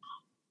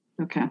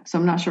 Okay. So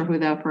I'm not sure who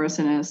that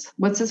person is.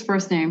 What's his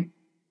first name?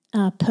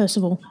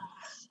 Percival.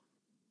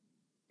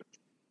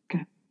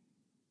 Okay.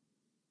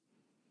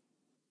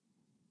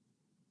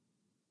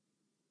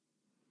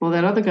 Well,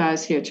 that other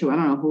guy's here too. I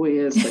don't know who he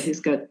is,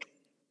 but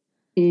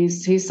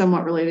he's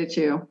somewhat related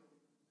to you.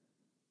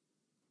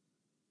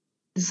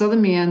 This other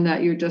man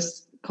that you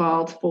just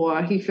called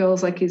for, he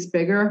feels like he's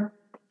bigger.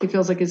 He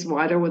feels like he's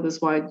wider with his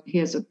he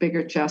has a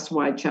bigger chest,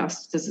 wide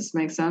chest. Does this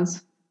make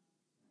sense?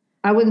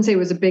 I wouldn't say he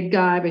was a big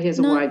guy, but he has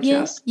a wide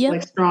chest,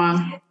 like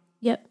strong.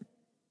 Yep.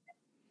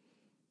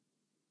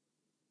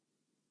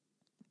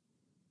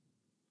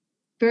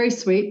 Very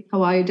sweet.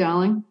 How are you,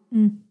 darling?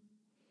 Mm.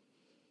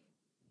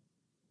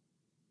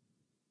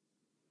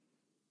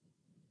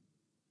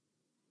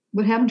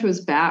 What happened to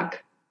his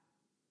back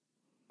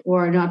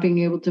or not being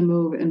able to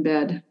move in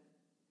bed?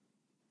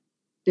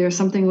 There's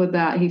something with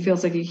that. He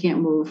feels like he can't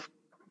move.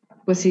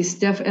 Was he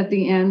stiff at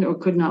the end or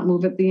could not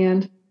move at the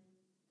end?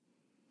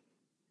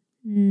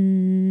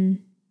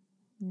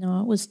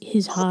 No, it was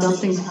his heart.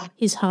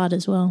 His heart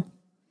as well.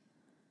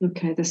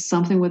 Okay, there's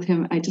something with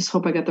him. I just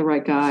hope I got the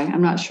right guy.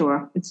 I'm not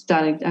sure. I'm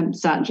starting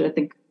to, I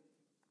think,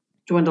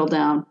 dwindle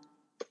down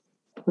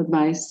with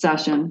my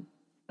session.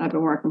 I've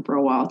been working for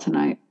a while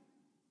tonight.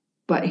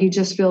 But he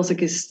just feels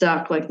like he's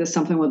stuck, like there's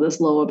something with his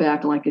lower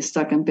back and like he's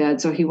stuck in bed.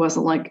 So he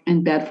wasn't like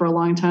in bed for a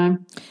long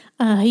time?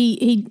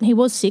 He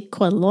was sick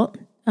quite a lot,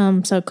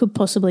 so it could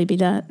possibly be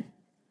that.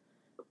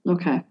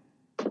 Okay.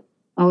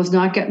 I was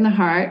not getting the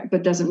heart,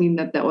 but doesn't mean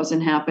that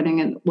wasn't happening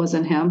and it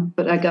wasn't him.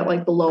 But I got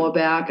like the lower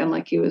back and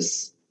like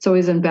he's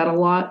in bed a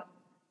lot.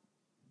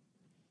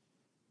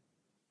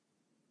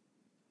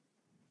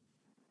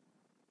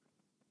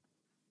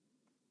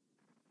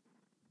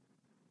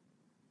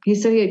 He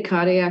said he had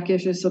cardiac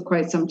issues for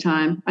quite some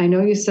time. I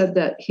know you said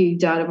that he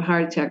died of a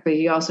heart attack, but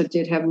he also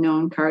did have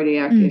known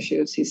cardiac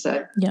issues, he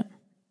said. Yeah.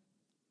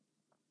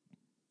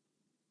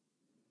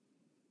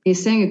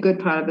 He's saying a good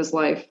part of his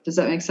life. Does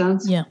that make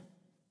sense? Yeah.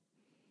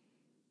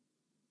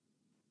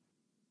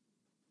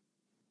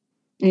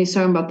 And he's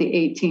talking about the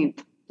 18th.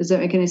 Does that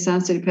make any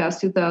sense? Did he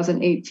pass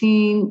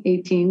 2018,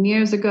 18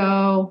 years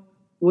ago?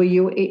 Were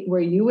you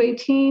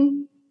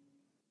 18?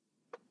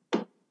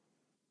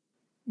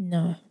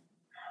 No.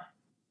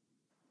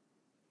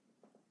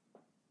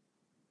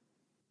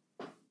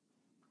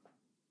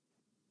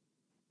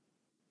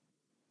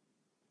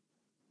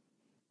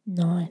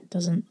 No, it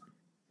doesn't.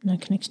 No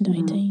connection to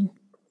 18.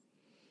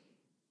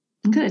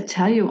 I'm going to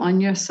tell you, on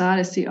your side,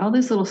 I see all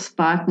these little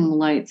sparkling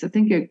lights. I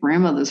think your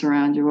grandmother's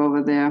around you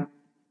over there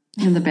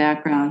in the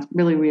background.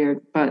 Really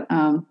weird. But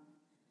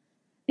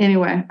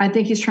anyway, I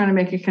think he's trying to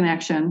make a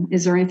connection.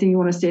 Is there anything you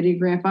want to say to your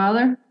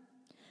grandfather?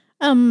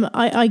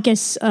 I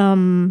guess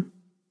I'd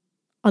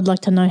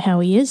like to know how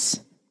he is.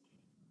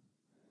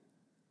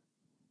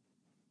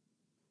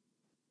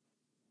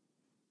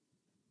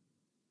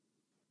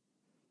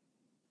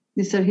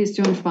 He said he's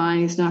doing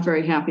fine. He's not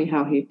very happy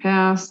how he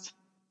passed.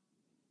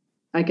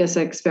 I guess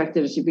I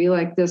expected it to be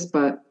like this,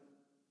 but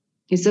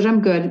he said,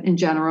 I'm good in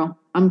general.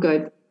 I'm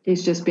good.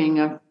 He's just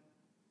being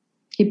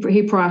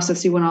he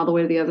processed. He went all the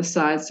way to the other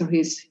side, so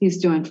he's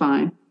doing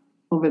fine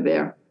over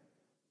there.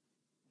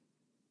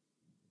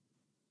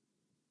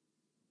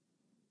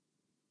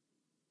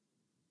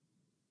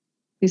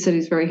 He said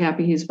he's very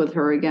happy he's with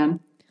her again.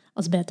 I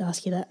was about to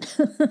ask you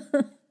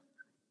that.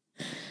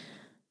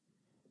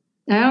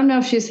 I don't know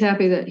if she's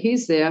happy that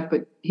he's there,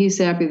 but he's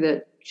happy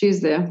that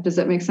she's there. Does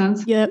that make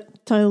sense?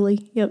 Yep,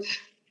 totally. Yep.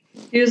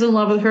 He was in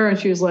love with her, and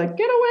she was like,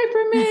 get away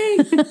from me.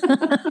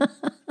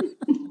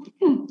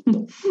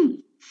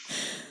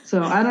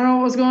 So I don't know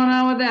what was going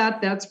on with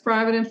that. That's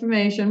private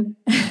information.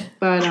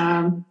 But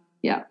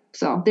yeah,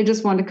 so they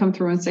just wanted to come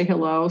through and say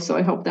hello. So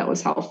I hope that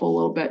was helpful a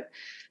little bit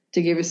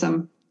to give you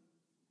some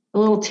a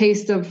little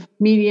taste of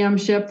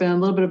mediumship and a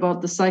little bit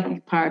about the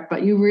psychic part,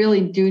 but you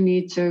really do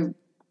need to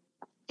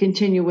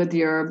continue with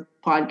your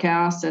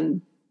podcast.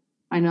 And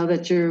I know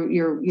that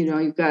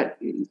you've got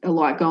a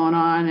lot going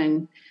on,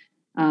 and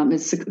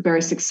it's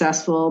very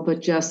successful, but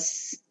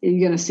just you're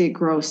going to see it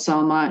grow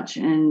so much.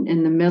 And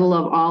in the middle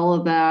of all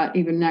of that,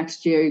 even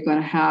next year, you're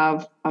going to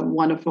have a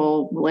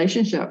wonderful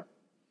relationship.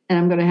 And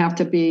I'm going to have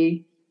to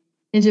be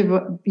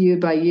interviewed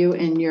by you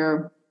and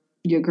your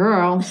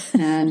girl.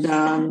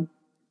 And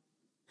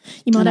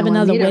you might have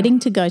another wedding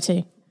to go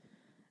to.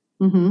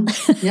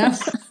 Mm-hmm.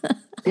 Yes.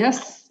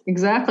 Yes,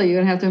 exactly. You're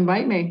going to have to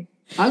invite me.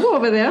 I'll go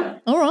over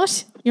there. All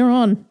right. You're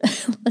on.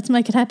 Let's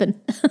make it happen.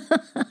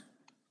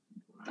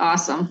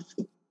 Awesome.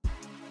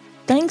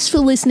 Thanks for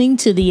listening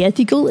to the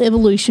Ethical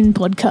Evolution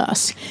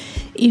Podcast.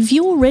 If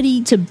you're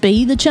ready to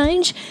be the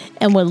change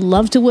and would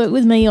love to work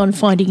with me on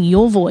finding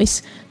your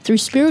voice through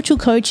spiritual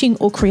coaching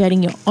or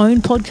creating your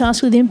own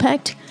podcast with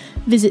impact,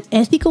 visit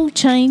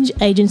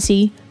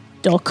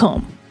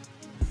ethicalchangeagency.com.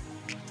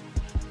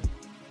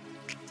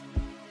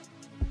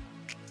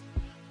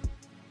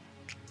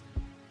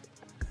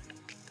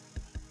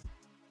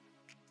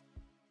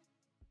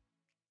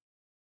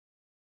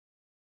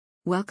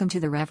 Welcome to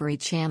the Reverie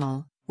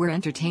channel, where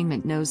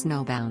entertainment knows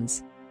no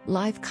bounds.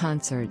 Live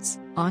concerts,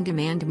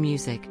 on-demand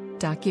music,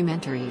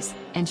 documentaries,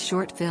 and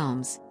short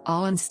films,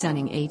 all in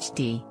stunning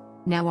HD.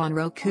 Now on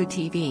Roku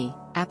TV,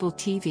 Apple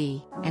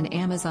TV, and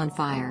Amazon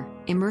Fire.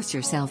 Immerse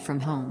yourself from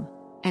home.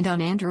 And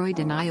on Android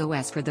and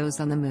iOS for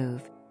those on the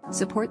move.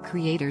 Support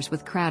creators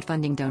with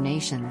crowdfunding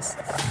donations.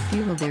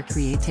 Fuel their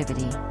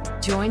creativity.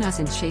 Join us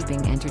in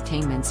shaping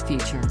entertainment's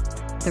future.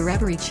 The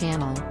Reverie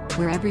channel,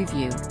 where every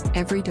view,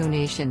 every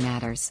donation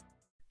matters.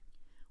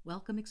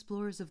 Welcome,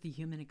 explorers of the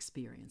human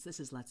experience. This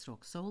is Let's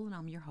Talk Soul, and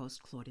I'm your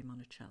host, Claudia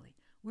Monticelli.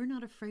 We're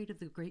not afraid of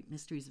the great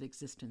mysteries of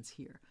existence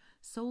here.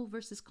 Soul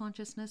versus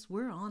consciousness,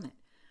 we're on it.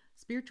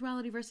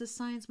 Spirituality versus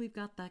science, we've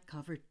got that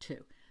covered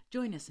too.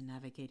 Join us in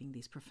navigating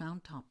these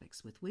profound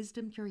topics with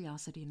wisdom,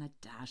 curiosity, and a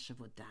dash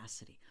of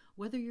audacity.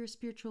 Whether you're a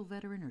spiritual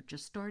veteran or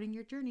just starting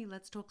your journey,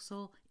 Let's Talk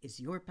Soul is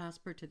your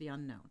passport to the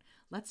unknown.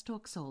 Let's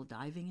Talk Soul,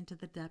 diving into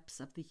the depths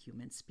of the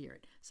human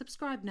spirit.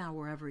 Subscribe now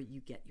wherever you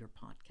get your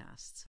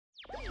podcasts.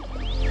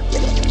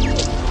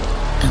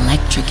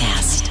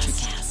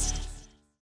 Electricast.